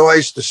all the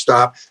noise to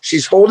stop.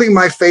 She's holding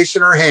my face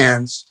in her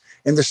hands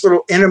in this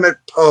little intimate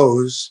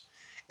pose.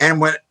 And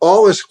when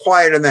all is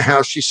quiet in the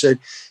house, she said,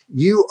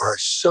 "You are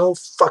so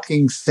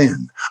fucking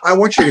thin. I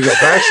want you to go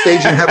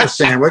backstage and have a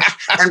sandwich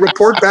and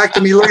report back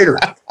to me later."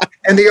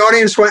 And the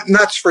audience went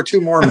nuts for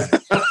 2 more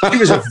minutes. She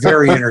was a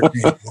very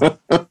entertaining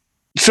woman.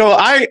 So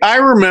I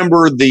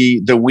remember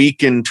the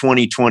week in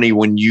 2020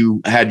 when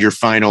you had your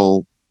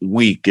final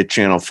week at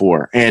Channel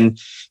 4, and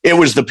it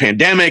was the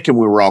pandemic, and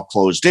we were all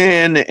closed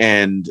in,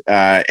 and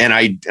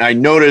I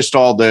noticed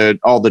all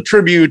the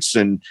tributes,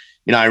 and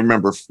I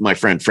remember my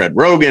friend Fred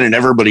Rogan and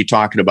everybody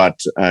talking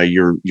about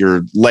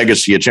your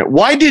legacy at Channel.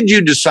 Why did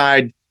you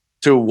decide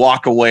to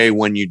walk away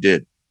when you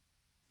did?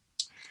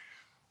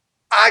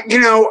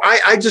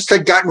 I just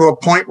had gotten to a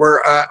point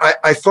where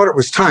I thought it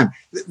was time.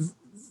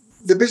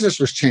 The business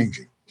was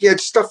changing. You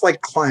had stuff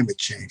like climate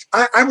change.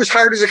 I was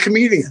hired as a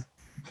comedian.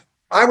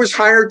 I was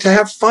hired to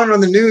have fun on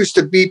the news,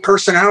 to be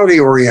personality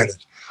oriented.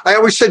 I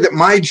always said that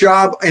my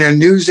job in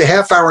a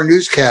half-hour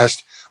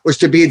newscast was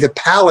to be the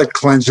palate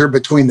cleanser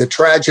between the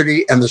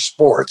tragedy and the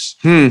sports.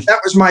 That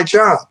was my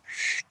job.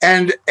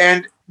 And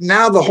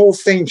now the whole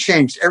thing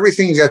changed.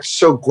 Everything got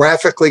so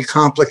graphically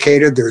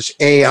complicated. There's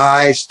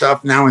AI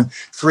stuff now in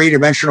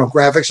 3-dimensional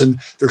graphics, and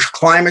there's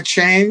climate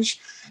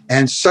change.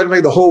 And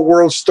suddenly the whole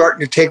world's starting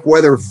to take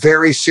weather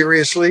very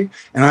seriously.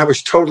 And I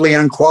was totally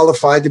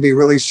unqualified to be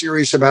really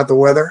serious about the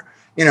weather.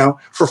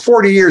 For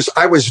 40 years,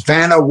 I was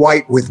Vanna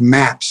White with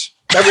maps.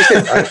 That was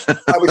it.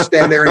 I would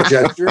stand there and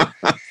gesture,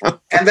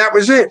 and that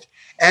was it.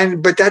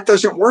 But that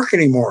doesn't work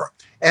anymore.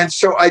 And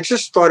so I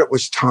just thought it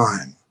was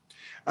time.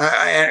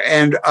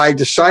 And I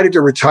decided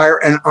to retire.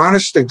 And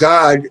honest to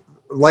God,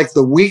 like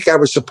the week I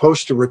was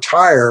supposed to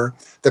retire,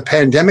 the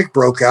pandemic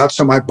broke out.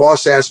 So my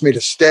boss asked me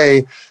to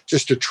stay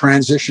just to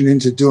transition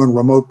into doing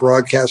remote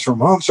broadcasts from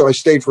home. So I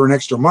stayed for an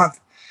extra month.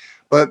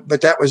 But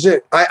that was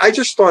it. I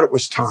just thought it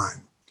was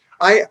time.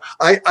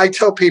 I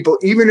tell people,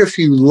 even if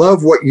you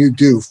love what you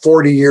do,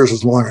 40 years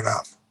is long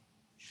enough.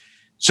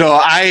 So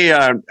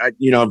I've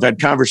had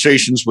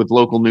conversations with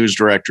local news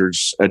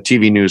directors,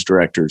 TV news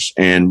directors,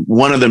 and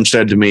one of them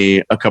said to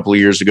me a couple of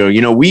years ago,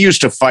 we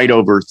used to fight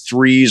over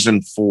 3s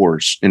and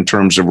 4s in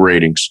terms of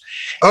ratings.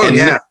 Oh,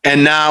 yeah.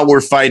 And now we're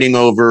fighting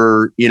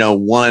over,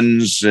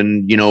 1s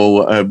and,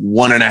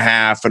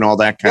 1.5 and all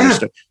that kind of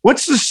stuff.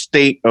 What's the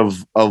state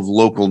of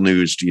local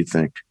news, do you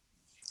think?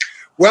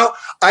 Well,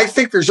 I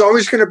think there's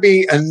always going to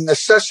be a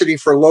necessity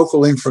for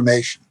local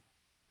information.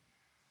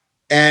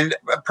 And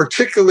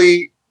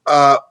particularly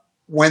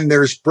when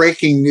there's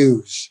breaking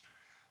news,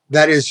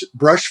 that is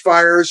brush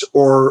fires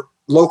or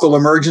local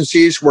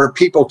emergencies where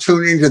people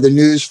tune into the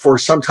news for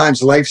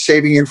sometimes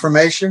life-saving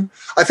information.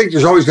 I think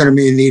there's always going to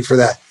be a need for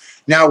that.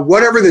 Now,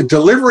 whatever the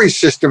delivery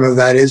system of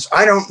that is,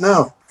 I don't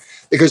know.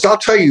 Because I'll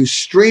tell you,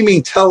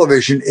 streaming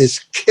television is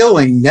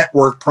killing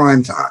network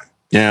primetime.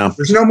 Yeah.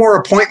 There's no more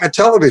appointment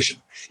television.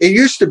 It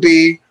used to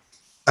be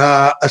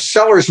a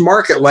seller's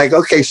market, like,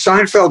 okay,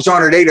 Seinfeld's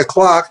on at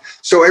 8:00,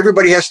 so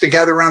everybody has to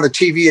gather around the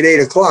TV at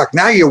 8:00.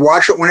 Now you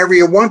watch it whenever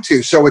you want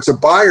to. So it's a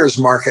buyer's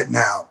market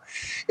now.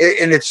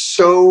 And it's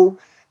so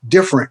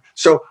different.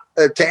 So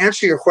to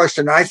answer your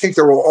question, I think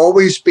there will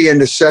always be a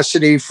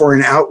necessity for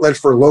an outlet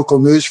for local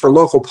news, for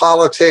local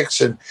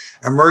politics and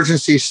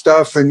emergency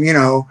stuff and,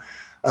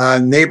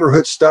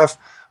 neighborhood stuff.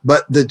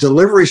 But the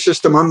delivery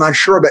system, I'm not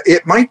sure. But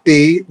it might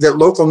be that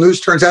local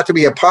news turns out to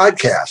be a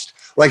podcast.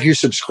 Like you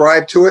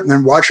subscribe to it and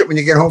then watch it when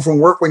you get home from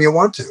work when you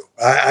want to.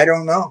 I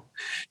don't know.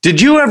 Did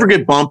you ever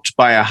get bumped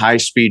by a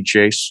high-speed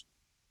chase?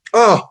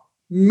 Oh,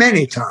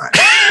 many times.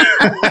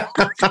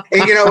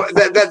 And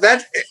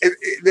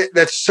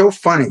that's so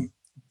funny.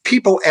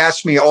 People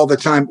ask me all the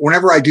time,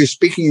 whenever I do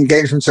speaking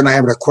engagements and I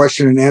have a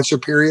question and answer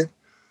period,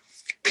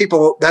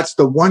 people, that's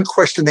the one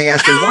question they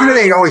ask me. Why do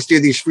they always do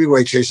these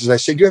freeway chases? I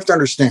said, you have to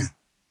understand,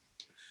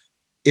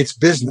 it's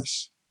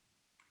business.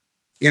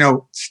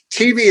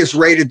 TV is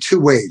rated 2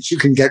 ways. You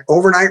can get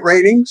overnight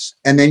ratings,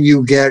 and then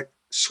you get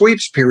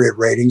sweeps period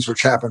ratings,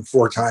 which happen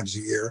 4 times a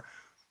year.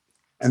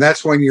 And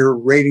that's when your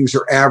ratings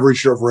are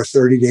averaged over a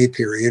 30-day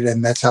period,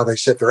 and that's how they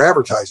set their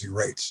advertising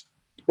rates.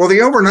 Well,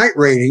 the overnight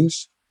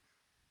ratings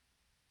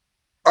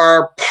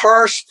are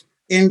parsed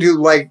into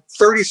like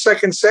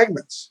 30-second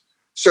segments.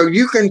 So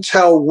you can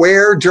tell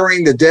where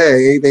during the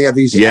day, they have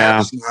these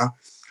apps now,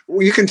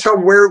 you can tell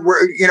where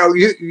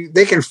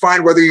they can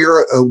find whether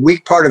you're a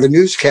weak part of the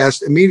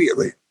newscast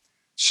immediately.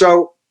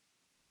 So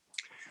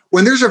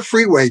when there's a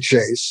freeway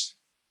chase,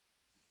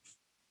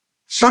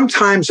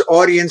 sometimes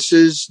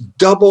audiences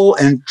double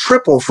and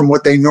triple from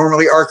what they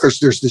normally are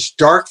because there's this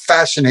dark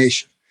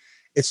fascination.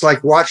 It's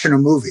like watching a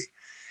movie.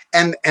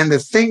 And the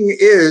thing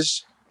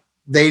is,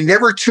 they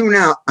never tune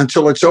out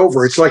until it's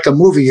over. It's like a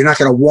movie. You're not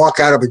going to walk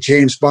out of a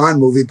James Bond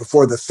movie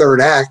before the 3rd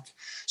act.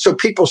 So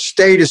people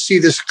stay to see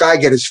this guy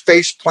get his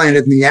face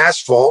planted in the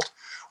asphalt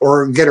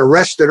or get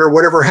arrested or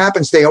whatever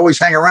happens. They always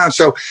hang around.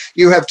 So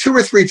you have 2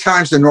 or 3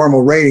 times the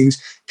normal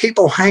ratings.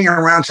 People hang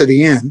around to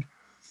the end.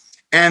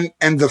 And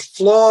the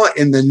flaw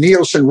in the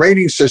Nielsen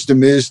rating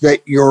system is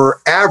that you're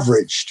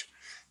averaged.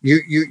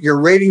 Your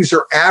ratings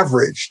are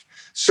averaged.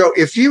 So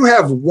if you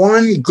have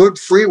one good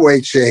freeway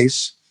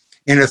chase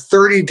in a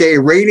 30-day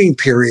rating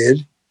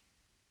period,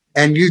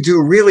 and you do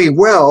really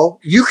well,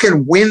 you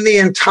can win the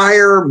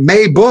entire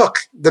May book,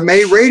 the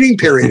May rating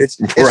period.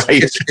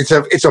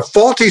 It's a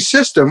faulty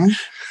system,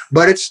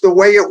 but it's the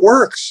way it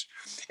works.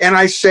 And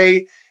I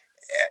say,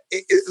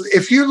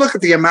 if you look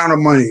at the amount of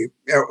money,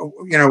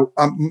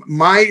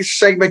 my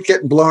segment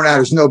getting blown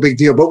out is no big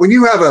deal. But when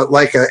you have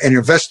an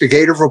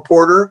investigative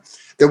reporter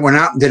that went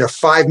out and did a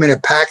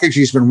 5-minute package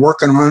he's been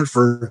working on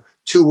for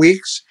 2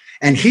 weeks,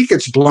 and he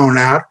gets blown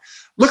out,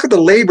 look at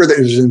the labor that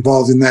is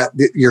involved in that.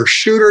 Your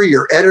shooter,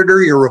 your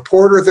editor, your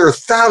reporter, there are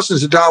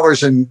thousands of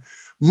dollars in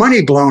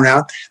money blown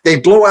out. They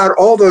blow out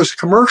all those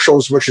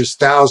commercials, which is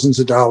thousands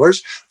of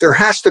dollars. There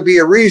has to be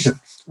a reason.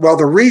 Well,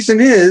 the reason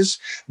is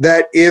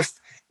that if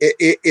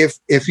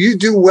you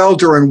do well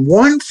during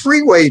one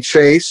freeway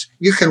chase,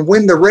 you can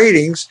win the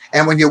ratings.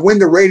 And when you win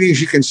the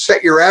ratings, you can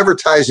set your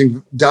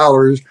advertising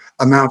dollars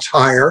amounts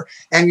higher,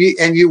 and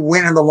you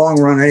win in the long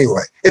run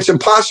anyway. It's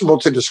impossible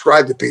to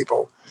describe to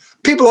people.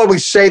 People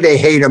always say they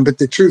hate them, but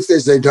the truth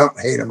is they don't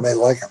hate them. They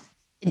like them.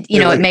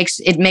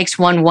 It makes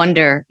one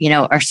wonder,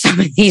 are some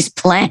of these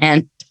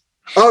planned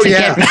to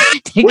get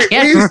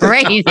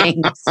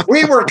ratings?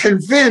 We were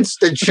convinced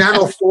that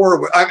Channel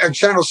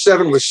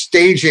 7 was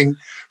staging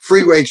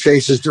freeway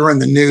chases during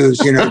the news,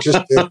 I don't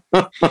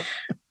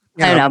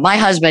know. My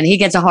husband, he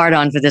gets a hard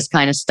on for this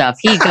kind of stuff.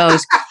 He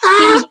goes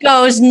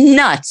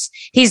nuts.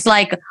 He's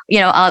like, we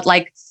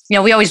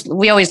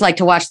always like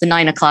to watch the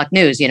 9 o'clock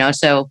news,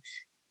 so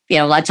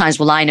a lot of times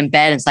we're lying in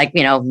bed and it's like,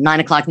 9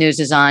 o'clock news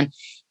is on,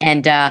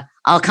 and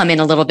I'll come in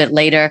a little bit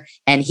later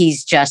and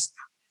he's just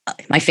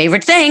my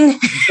favorite thing.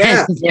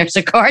 Yeah. There's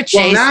a car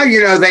chase. Well,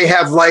 now, they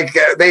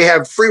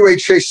have freeway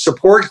chase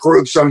support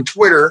groups on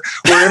Twitter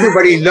where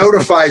everybody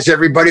notifies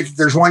everybody that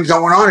there's one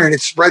going on, and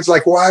it spreads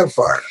like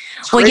wildfire.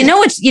 Well,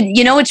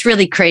 what's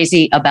really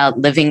crazy about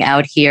living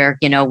out here,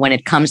 when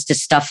it comes to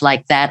stuff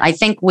like that, I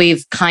think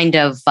we've kind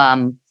of,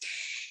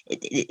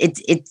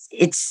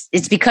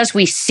 it's because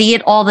we see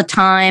it all the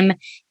time,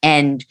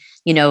 and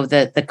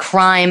the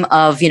crime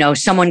of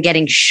someone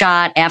getting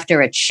shot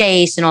after a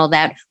chase and all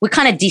that, we're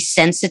kind of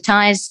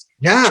desensitized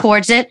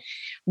towards it.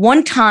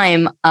 One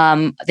time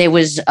there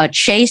was a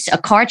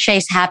car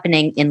chase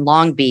happening in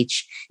Long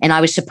Beach, and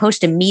I was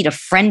supposed to meet a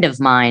friend of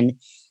mine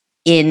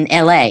in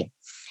LA,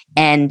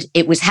 and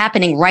it was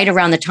happening right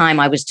around the time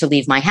I was to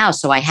leave my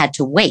house, so I had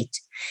to wait.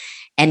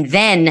 And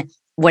then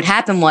what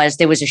happened was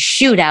there was a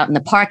shootout in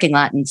the parking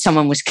lot and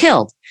someone was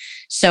killed.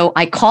 So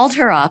I called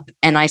her up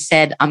and I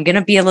said, I'm going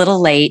to be a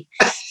little late.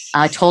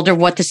 I told her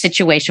what the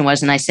situation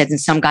was. And I said, and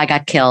some guy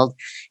got killed.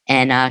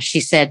 And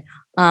she said,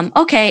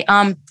 okay.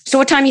 So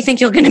what time do you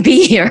think you're going to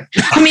be here?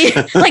 I mean,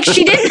 like had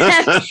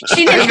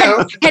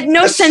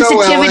no That's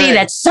sensitivity so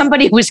that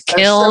somebody was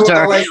killed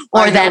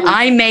or that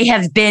I may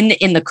have been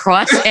in the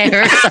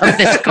crosshairs of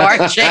this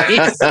car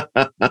chase.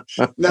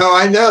 No,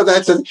 I know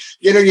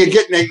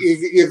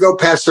you go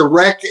past the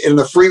wreck in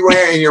the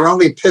freeway and you're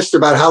only pissed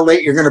about how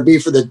late you're going to be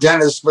for the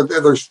dentist, but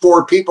there's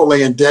 4 people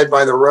laying dead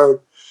by the road.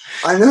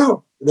 I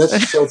know.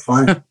 That's so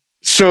funny.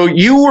 So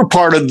you were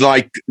part of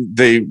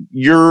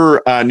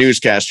your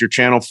newscast, your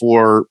Channel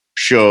 4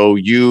 show,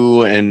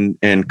 you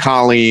and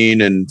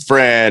Colleen and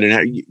Fred,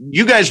 and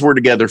you guys were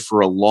together for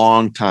a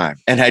long time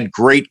and had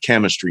great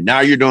chemistry. Now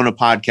you're doing a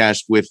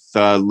podcast with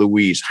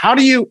Louise. How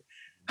do you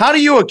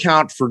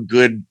account for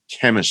good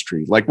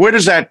chemistry? Like, where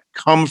does that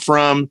come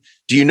from?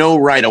 Do you know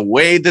right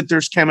away that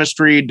there's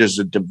chemistry? Does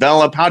it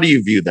develop? How do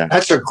you view that?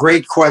 That's a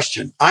great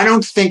question. I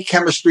don't think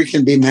chemistry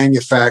can be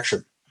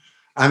manufactured.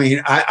 I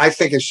mean, I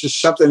think it's just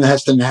something that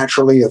has to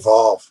naturally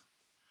evolve.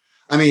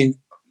 I mean,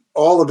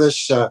 all of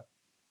us,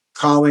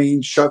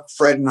 Colleen, Chuck,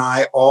 Fred, and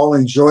I all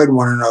enjoyed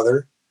one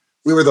another.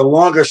 We were the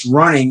longest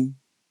running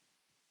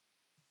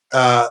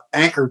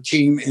anchor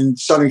team in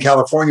Southern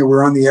California. We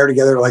were on the air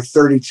together like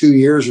 32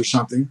 years or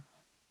something.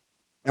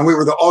 And we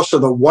were also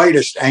the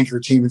whitest anchor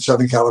team in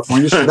Southern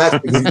California. So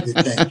that's beginning to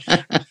change.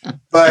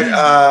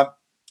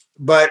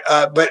 But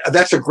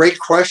that's a great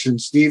question,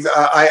 Steve.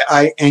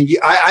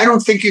 I don't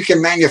think you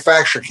can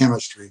manufacture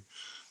chemistry.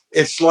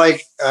 It's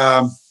like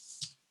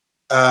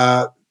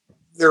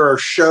there are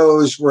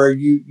shows where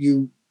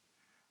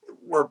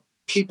where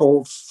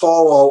people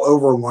fall all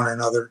over one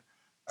another,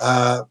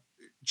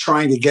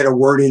 trying to get a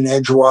word in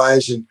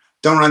edgewise, and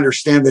don't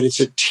understand that it's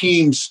a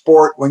team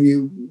sport when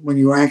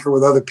you anchor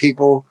with other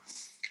people.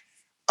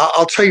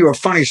 I'll tell you a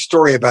funny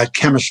story about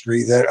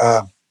chemistry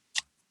that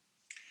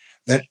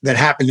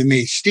happened to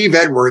me. Steve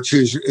Edwards,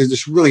 who's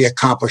this really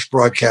accomplished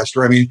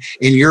broadcaster. I mean,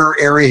 in your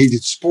area, he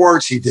did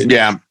sports, he did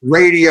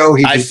radio.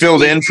 I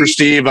filled in for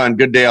Steve on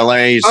Good Day LA.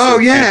 He's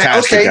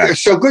okay. Guy.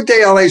 So Good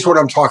Day LA is what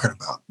I'm talking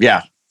about.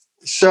 Yeah.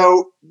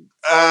 So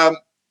I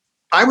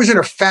was in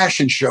a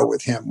fashion show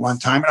with him one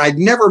time, and I'd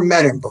never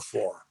met him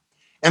before.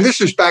 And this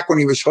was back when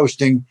he was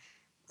hosting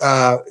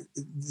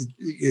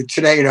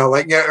Today in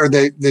LA, or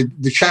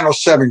the Channel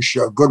 7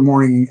 show, Good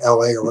Morning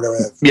LA, or whatever.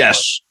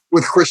 Yes.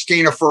 With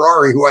Christina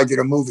Ferrari, who I did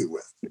a movie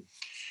with.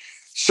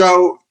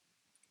 So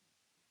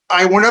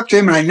I went up to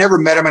him and I never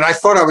met him. And I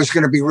thought I was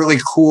going to be really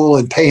cool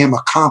and pay him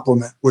a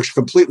compliment, which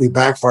completely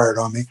backfired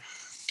on me.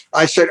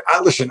 I said,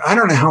 listen, I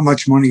don't know how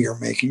much money you're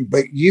making,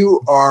 but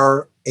you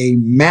are a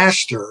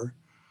master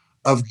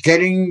of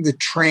getting the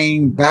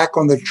train back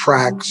on the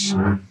tracks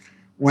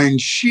when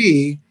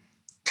she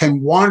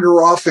can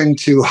wander off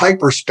into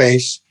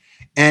hyperspace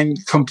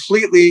and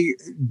completely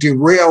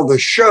derail the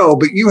show,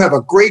 but you have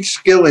a great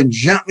skill in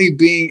gently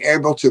being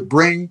able to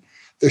bring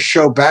the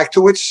show back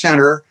to its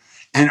center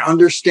and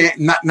understand,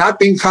 not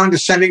being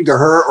condescending to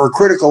her or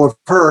critical of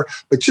her,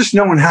 but just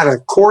knowing how to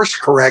course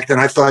correct.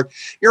 And I thought,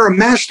 you're a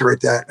master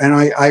at that. And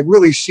I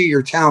really see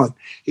your talent.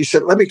 He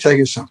said, let me tell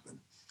you something.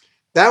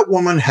 That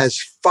woman has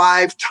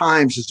 5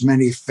 times as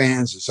many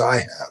fans as I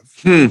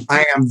have.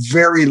 I am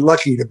very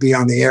lucky to be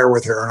on the air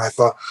with her. And I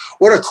thought,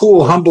 what a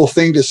cool, humble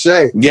thing to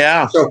say.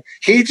 Yeah. So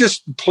he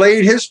just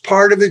played his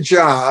part of the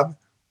job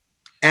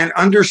and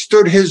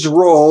understood his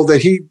role,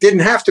 that he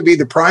didn't have to be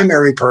the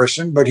primary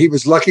person, but he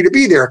was lucky to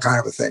be there, kind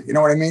of a thing. You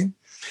know what I mean?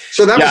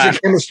 So that was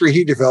the chemistry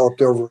he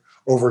developed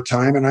over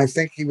time. And I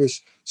think he was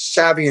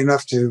savvy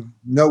enough to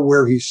know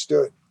where he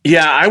stood.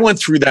 Yeah, I went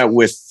through that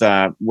with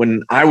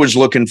when I was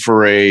looking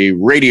for a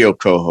radio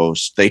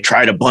co-host. They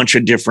tried a bunch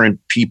of different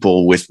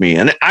people with me.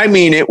 And I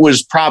mean, it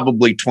was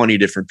probably 20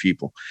 different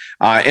people.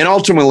 And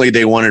ultimately,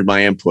 they wanted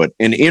my input.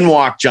 And in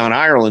walked John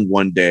Ireland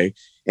one day,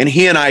 and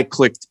he and I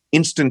clicked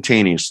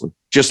instantaneously.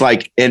 Just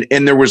like, and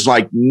there was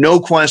like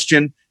no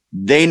question.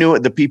 They knew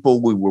it. The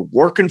people we were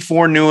working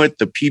for knew it.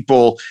 The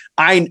people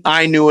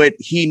I knew it.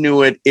 He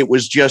knew it. It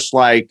was just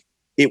like,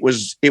 it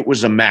was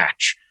a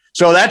match.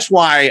 So that's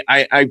why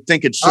I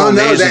think it's so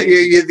amazing.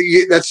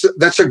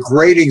 That's a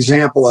great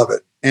example of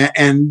it,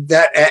 and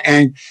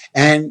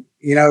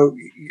you know,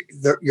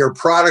 your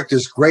product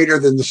is greater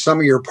than the sum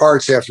of your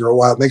parts. After a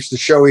while, it makes the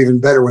show even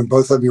better when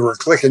both of you are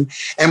clicking,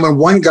 and when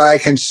one guy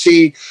can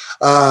see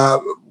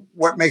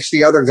what makes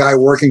the other guy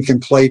work and can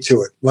play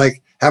to it,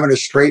 like having a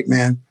straight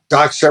man,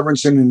 Doc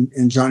Severinsen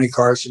and Johnny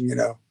Carson. You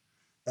know,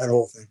 that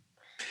whole thing.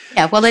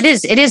 Yeah, well, it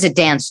is a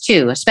dance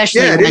too,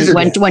 especially Yeah, it is a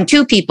dance. when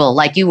two people,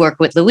 like you work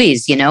with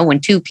Louise, when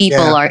two people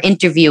Yeah. are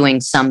interviewing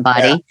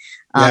somebody,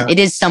 Yeah. it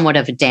is somewhat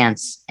of a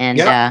dance. And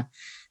Yeah.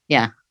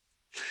 yeah.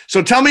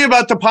 So tell me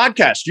about the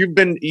podcast.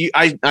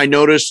 I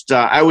noticed,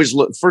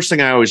 first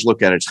thing I always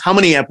look at is how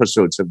many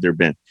episodes have there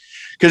been?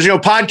 Because,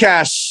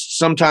 podcasts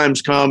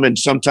sometimes come and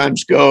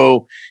sometimes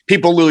go.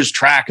 People lose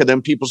track of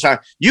them.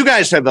 You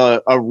guys have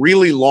a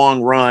really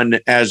long run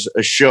as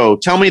a show.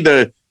 Tell me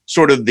the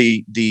sort of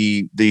the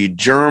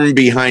germ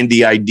behind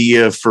the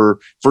idea for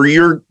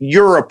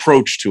your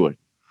approach to it.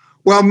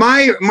 Well,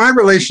 my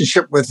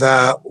relationship with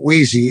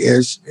Wheezy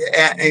is,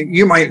 and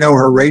you might know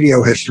her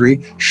radio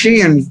history. She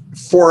and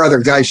 4 other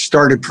guys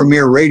started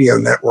Premier Radio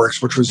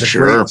Networks, which was a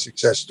great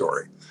success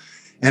story.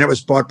 And it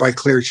was bought by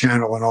Clear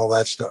Channel and all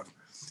that stuff.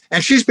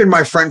 And she's been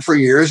my friend for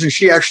years, and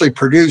she actually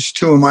produced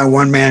 2 of my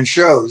one-man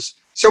shows.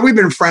 So we've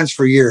been friends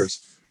for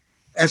years.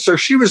 And so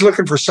she was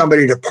looking for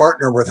somebody to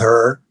partner with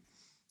her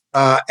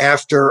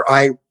after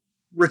I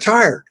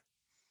retired.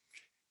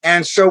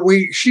 And so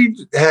she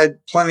had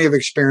plenty of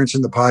experience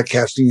in the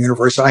podcasting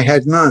universe. I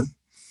had none.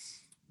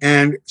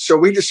 And so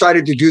we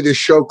decided to do this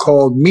show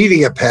called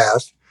Media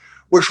Path,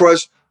 which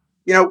was,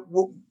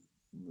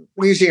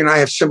 Wheezy and I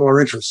have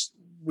similar interests.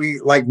 We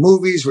like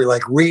movies, we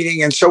like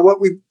reading. And so what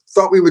we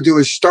thought we would do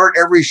is start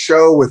every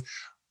show with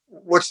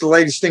what's the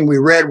latest thing we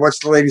read, what's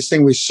the latest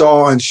thing we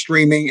saw on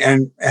streaming,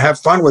 and have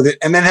fun with it,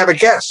 and then have a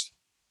guest.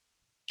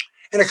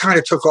 And it kind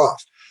of took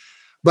off.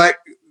 But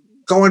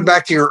going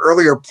back to your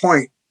earlier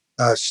point,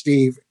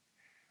 Steve,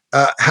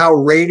 how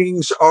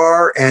ratings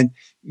are, and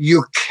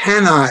you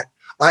cannot.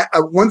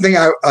 One thing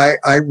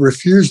I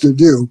refused to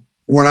do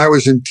when I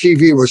was in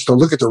TV was to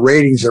look at the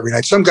ratings every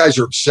night. Some guys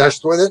are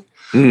obsessed with it.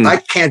 I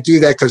can't do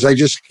that because I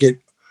just get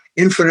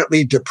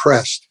infinitely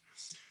depressed.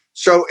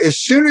 So as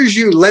soon as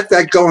you let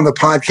that go in the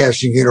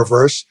podcasting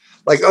universe,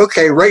 like,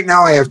 okay, right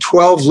now I have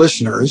 12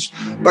 listeners,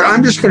 but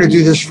I'm just going to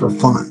do this for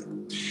fun.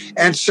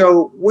 And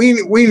so we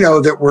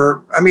know that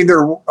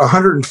there are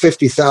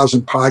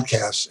 150,000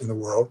 podcasts in the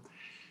world.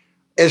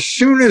 As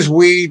soon as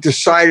we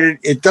decided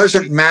it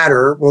doesn't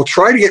matter, we'll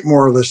try to get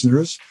more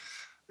listeners,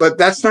 but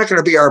that's not going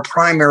to be our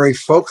primary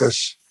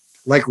focus,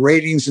 like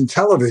ratings and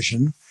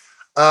television.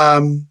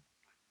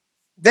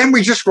 Then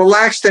we just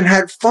relaxed and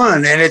had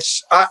fun. And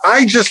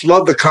I just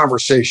love the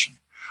conversation.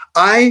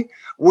 To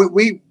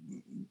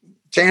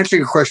answer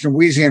your question,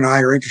 Wheezy and I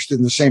are interested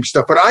in the same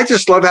stuff, but I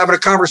just love having a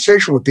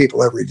conversation with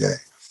people every day.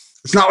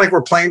 It's not like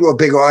we're playing to a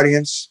big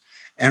audience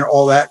and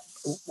all that.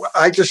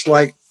 I just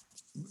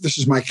this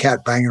is my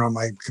cat banging on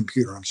my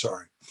computer. I'm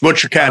sorry.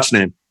 What's your cat's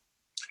name?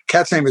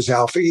 Cat's name is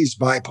Alfie. He's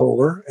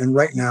bipolar. And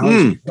right now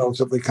he's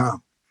relatively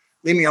calm.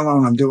 Leave me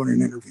alone. I'm doing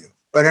an interview.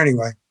 But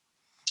anyway,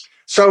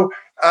 so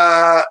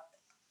I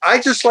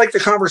just like the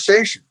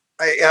conversation.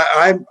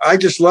 I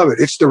just love it.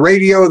 It's the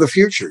radio of the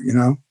future,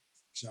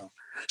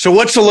 So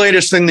what's the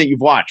latest thing that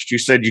you've watched? You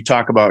said you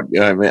talk about,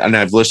 and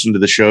I've listened to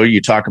the show. You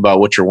talk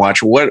about what you're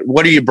watching.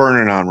 What are you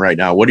burning on right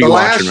now? What are you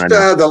watching right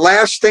now? The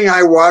last thing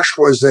I watched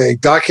was a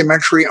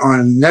documentary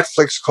on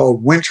Netflix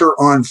called Winter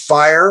on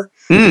Fire,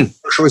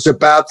 which was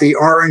about the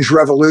Orange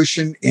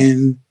Revolution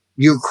in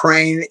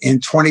Ukraine in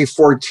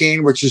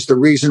 2014, which is the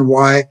reason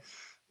why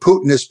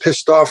Putin is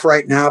pissed off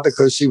right now,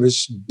 because he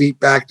was beat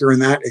back during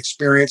that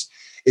experience.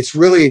 It's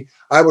really,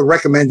 I would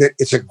recommend it.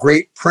 It's a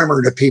great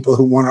primer to people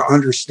who want to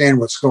understand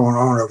what's going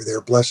on over there.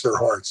 Bless their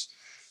hearts.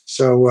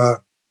 So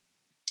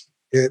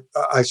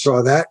I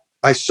saw that.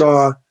 I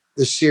saw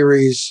the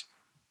series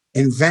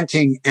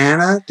Inventing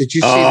Anna. Did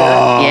you see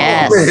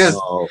that? Yes.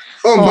 Oh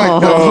my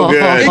God.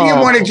 Didn't you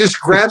want to just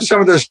grab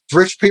some of those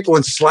rich people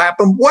and slap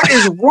them? What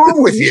is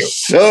wrong with you?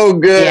 So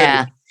good.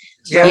 Yeah.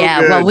 So yeah,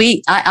 good. well,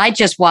 I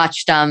just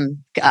watched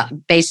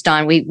based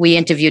on we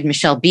interviewed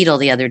Michelle Beadle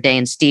the other day,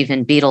 and Steve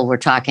and Beadle were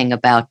talking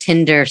about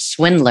Tinder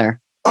Swindler.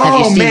 Have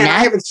you seen that?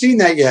 I haven't seen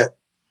that yet.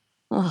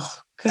 Oh,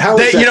 How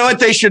is that? You know what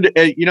they should?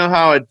 You know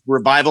how at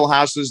revival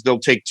houses they'll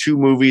take 2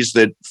 movies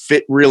that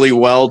fit really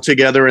well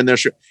together, and they're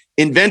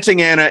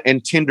Inventing Anna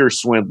and Tinder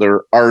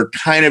Swindler are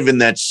kind of in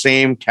that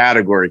same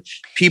category.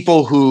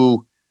 People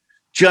who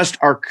just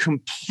are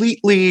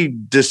completely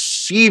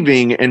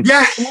deceiving and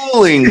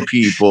fooling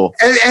people.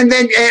 And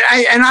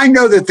I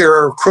know that there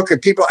are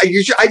crooked people.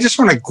 I just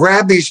want to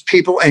grab these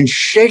people and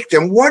shake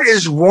them. What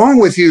is wrong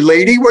with you,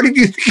 lady? What did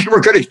you think you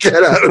were going to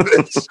get out of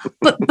this?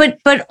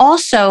 but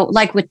also,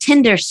 like with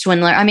Tinder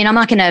Swindler, I mean, I'm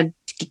not going to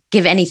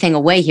give anything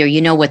away here.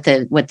 You know what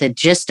the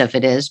gist of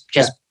it is,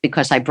 just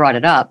because I brought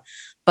it up.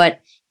 But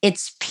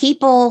it's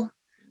people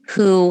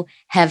who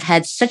have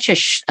had such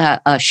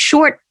a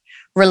short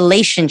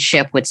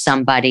relationship with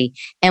somebody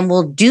and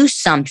will do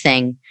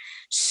something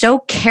so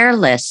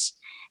careless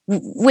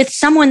with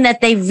someone that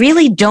they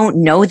really don't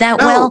know that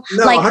well.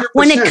 Like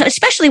 100%.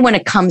 Especially when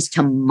it comes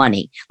to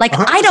money. Like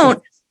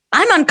 100%.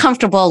 I'm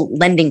uncomfortable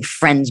lending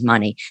friends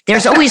money.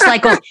 There's always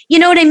like you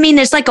know what I mean?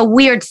 There's like a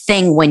weird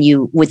thing when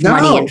with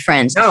money and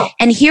friends.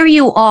 And here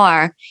you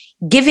are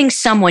giving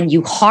someone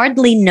you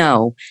hardly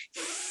know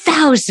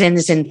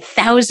thousands and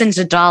thousands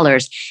of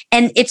dollars.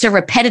 And it's a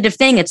repetitive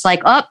thing. It's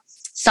like,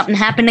 something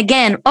happened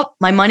again. Oh,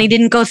 my money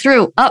didn't go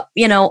through.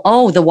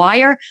 Oh, The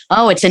Wire.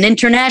 Oh, it's an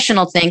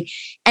international thing.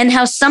 And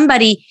how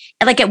somebody,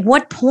 like, at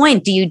what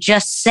point do you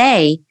just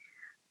say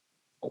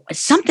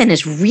something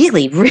is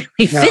really,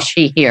 really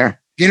fishy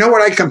here? You know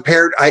what I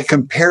compared? I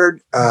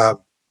compared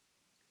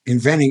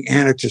Inventing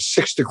Anna to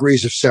 6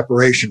 Degrees of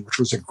Separation, which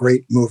was a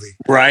great movie.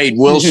 Right.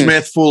 Will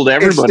Smith fooled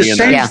everybody. It's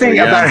the same thing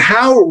about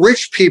how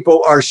rich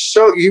people are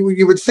so,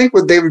 you would think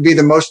they would be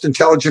the most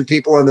intelligent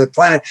people on the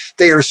planet.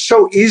 They are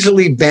so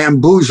easily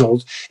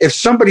bamboozled. If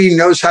somebody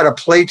knows how to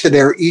play to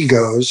their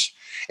egos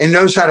and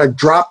knows how to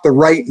drop the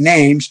right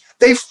names,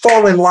 they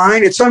fall in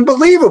line. It's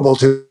unbelievable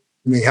to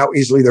me how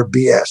easily they're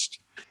BS'd.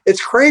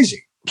 It's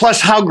crazy.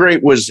 Plus, how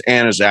great was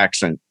Anna's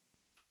accent?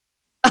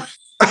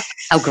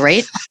 How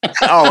great.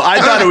 I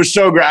thought it was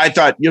so great. I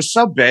thought, you're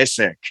so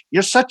basic.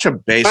 You're such a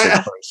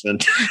basic person.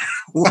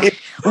 What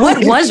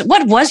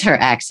was her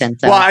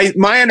accent, though? Well,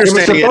 my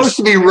understanding it was supposed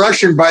to be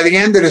Russision. By the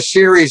end of the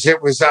series,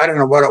 it was, I don't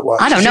know what it was.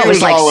 I don't know. It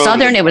was like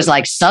Southern. It was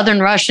like Southern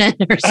Russian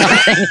or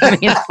something.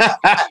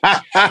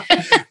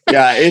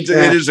 Yeah, it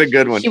is a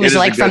good one. She was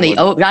like from I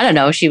don't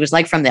know. She was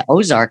like from the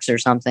Ozarks or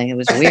something. It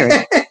was weird.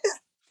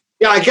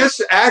 Yeah, I guess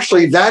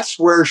actually that's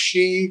where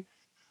she's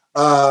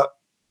a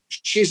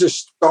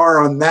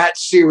star on that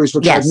series,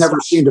 which I've never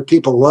seen, but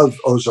people love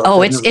Ozark.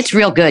 Oh, it's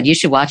real good. You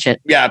should watch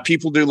it. Yeah,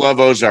 people do love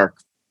Ozark.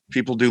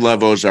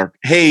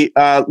 Hey,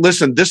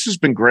 listen, this has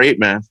been great,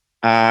 man.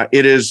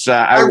 It is.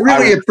 I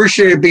really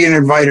appreciated being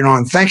invited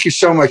on. Thank you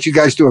so much. You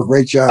guys do a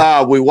great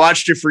job. We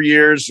watched you for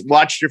years,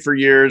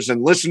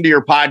 and listened to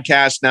your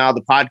podcast now.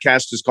 The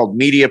podcast is called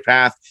Media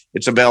Path.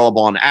 It's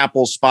available on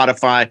Apple,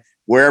 Spotify,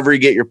 wherever you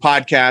get your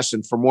podcasts.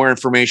 And for more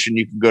information,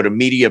 you can go to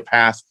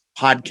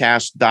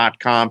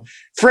MediaPathPodcast.com.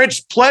 Fritz,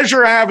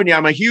 pleasure having you.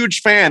 I'm a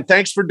huge fan.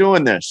 Thanks for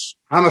doing this.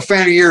 I'm a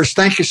fan of yours.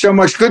 Thank you so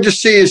much. Good to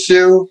see you,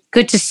 Sue.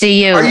 Good to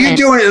see you. Are you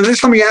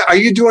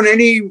doing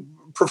any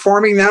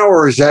performing now,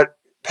 or is that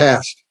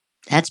past?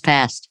 That's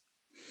past.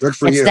 Good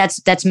for you.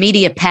 That's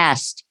media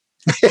past.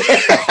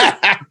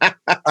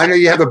 I know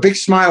you have a big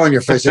smile on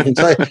your face. I can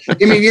tell you.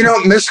 You mean you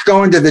don't miss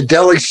going to the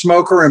deli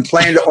smoker and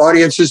playing to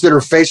audiences that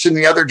are facing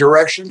the other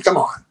direction? Come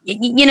on.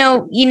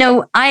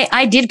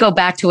 I did go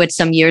back to it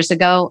some years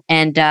ago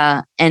and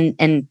had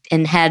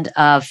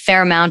a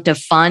fair amount of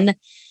fun.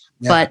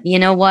 Yeah. But you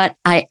know what?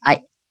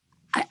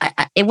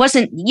 It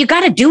wasn't. You got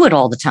to do it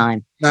all the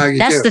time. No,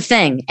 that's the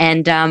thing.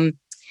 And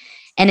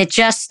it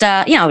just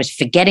I was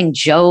forgetting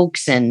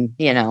jokes and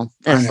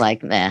it's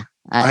like nah.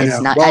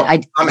 It's not. Well,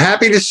 I'm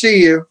happy to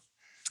see you.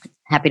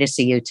 Happy to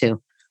see you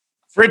too.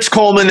 Fritz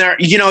Coleman there.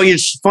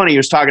 It's funny. He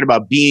was talking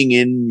about being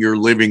in your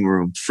living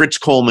room. Fritz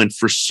Coleman,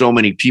 for so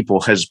many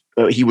people,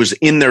 he was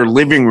in their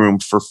living room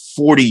for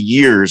 40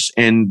 years.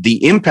 And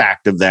the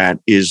impact of that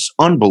is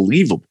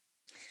unbelievable.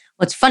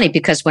 Well, it's funny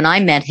because when I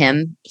met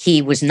him,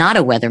 he was not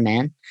a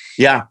weatherman.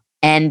 Yeah.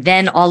 And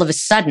then all of a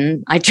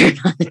sudden, I turned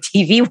on the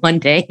TV one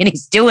day and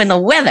he's doing the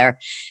weather.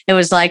 It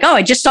was like, oh,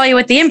 I just saw you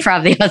at the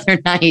Improv the other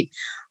night.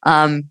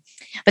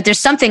 But there's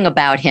something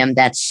about him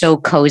that's so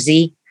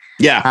cozy.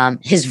 Yeah.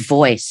 His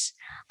voice.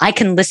 I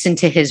can listen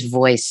to his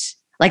voice.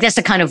 Like that's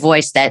the kind of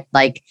voice that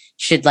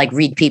should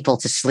read people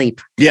to sleep.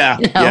 Yeah.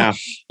 Yeah.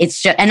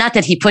 It's just, and not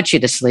that he puts you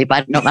to sleep.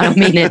 I don't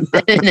mean it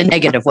in a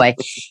negative way.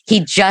 He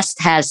just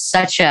has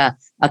such a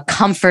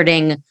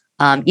comforting,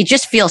 you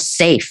just feel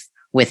safe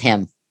with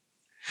him.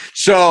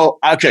 So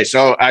I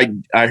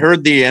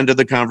heard the end of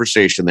the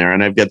conversation there,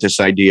 and I've got this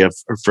idea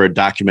for a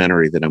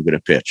documentary that I'm going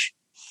to pitch.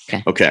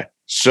 Okay.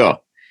 So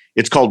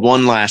it's called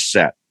One Last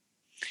Set.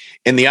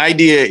 And the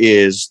idea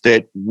is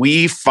that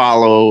we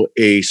follow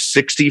a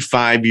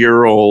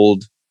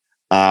 65-year-old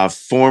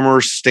former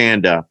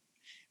stand-up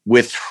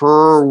with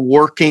her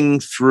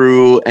working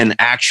through an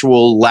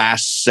actual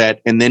last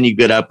set. And then you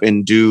get up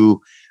and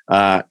do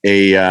go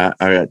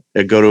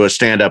to a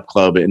stand-up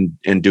club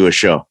and do a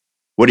show.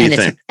 What do you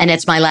think? And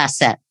it's my last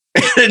set.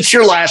 It's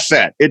your last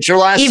set. It's your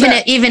last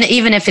set. Even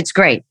if it's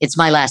great, it's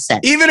my last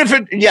set. Even if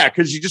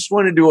because you just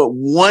want to do it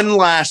one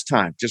last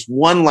time. Just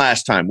one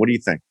last time. What do you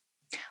think?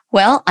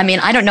 Well, I mean,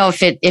 I don't know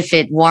if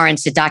it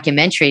warrants a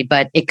documentary,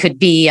 but it could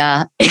be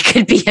a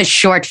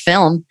short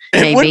film.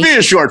 Maybe. It would be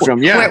a short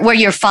film, yeah. Where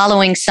you're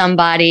following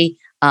somebody,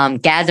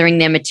 gathering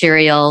their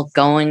material,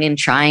 going and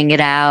trying it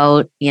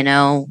out.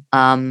 Years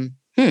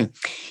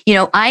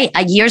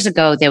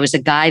ago there was a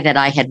guy that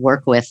I had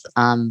worked with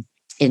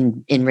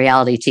in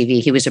reality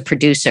TV. He was a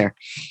producer,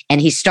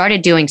 and he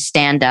started doing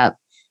stand up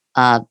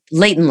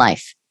late in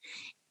life,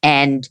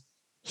 and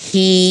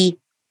he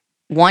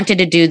wanted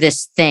to do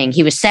this thing.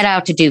 He was set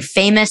out to do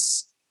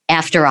Famous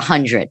After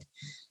 100. Okay.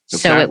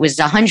 So it was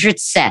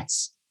 100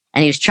 sets,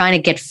 and he was trying to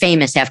get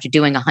famous after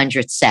doing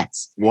 100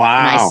 sets. Wow.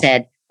 And I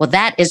said, well,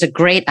 that is a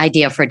great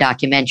idea for a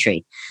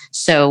documentary.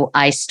 So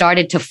I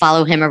started to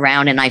follow him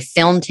around, and I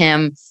filmed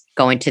him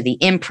going to the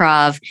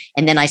Improv.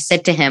 And then I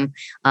said to him,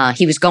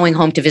 he was going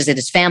home to visit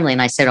his family.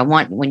 And I said,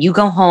 when you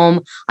go home,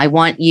 I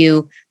want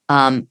you,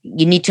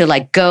 you need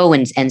to go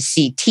and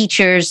see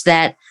teachers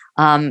that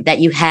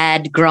you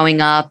had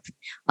growing up.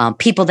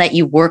 people that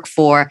you work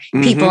for,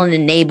 people in the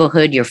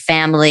neighborhood, your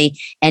family,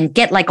 and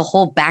get like a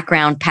whole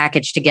background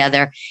package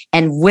together.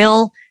 And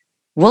we'll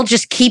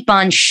just keep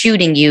on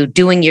shooting you,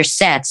 doing your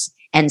sets,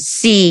 and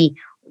see,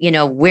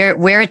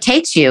 where it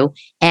takes you.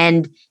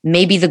 And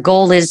maybe the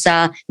goal is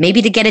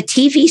maybe to get a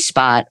TV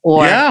spot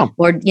or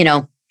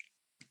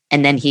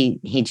and then he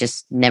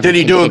just never. Did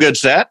he do a good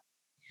set?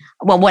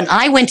 Well, when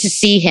I went to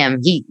see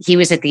him, he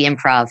was at the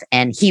Improv,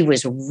 and he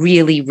was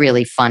really,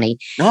 really funny.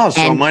 Oh,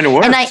 so mine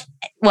worked. And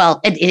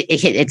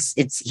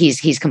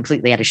he's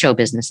completely out of show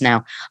business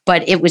now.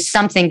 But it was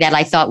something that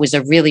I thought was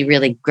a really,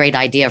 really great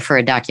idea for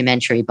a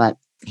documentary. But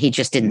he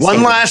just didn't.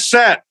 One last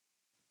set.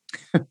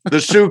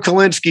 The Sue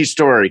Kalinsky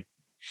story.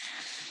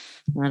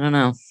 I don't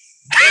know.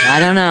 I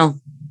don't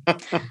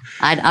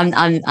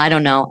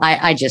know.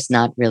 I just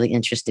not really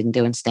interested in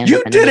doing stand-up.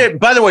 You did it,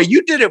 by the way,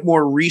 you did it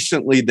more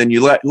recently than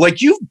you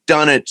like you've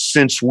done it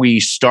since we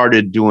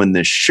started doing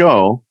this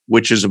show,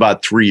 which is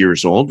about 3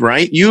 years old,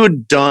 right? You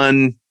had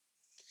done.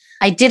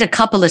 I did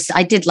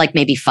like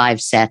maybe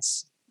 5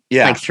 sets.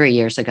 Yeah. Like 3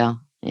 years ago.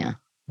 Yeah.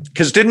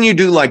 Because didn't you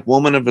do like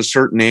Woman of a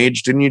Certain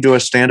Age? Didn't you do a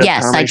stand-up?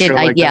 Yes, I did.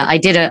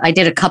 I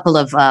did a couple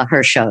of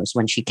her shows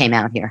when she came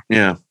out here.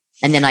 Yeah.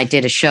 And then I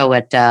did a show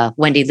at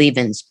Wendy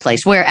Lieben's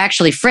place where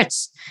actually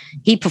Fritz,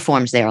 he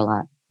performs there a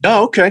lot.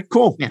 Oh, okay,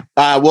 cool. Yeah.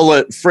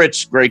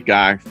 Fritz, great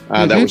guy.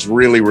 That was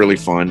really, really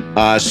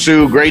fun.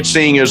 Sue, great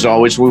seeing you as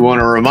always. We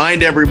want to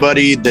remind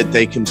everybody that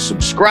they can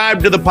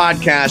subscribe to the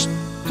podcast.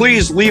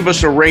 Please leave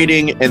us a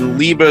rating and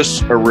leave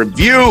us a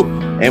review.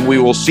 And we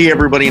will see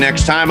everybody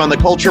next time on the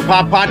Culture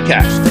Pop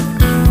Podcast.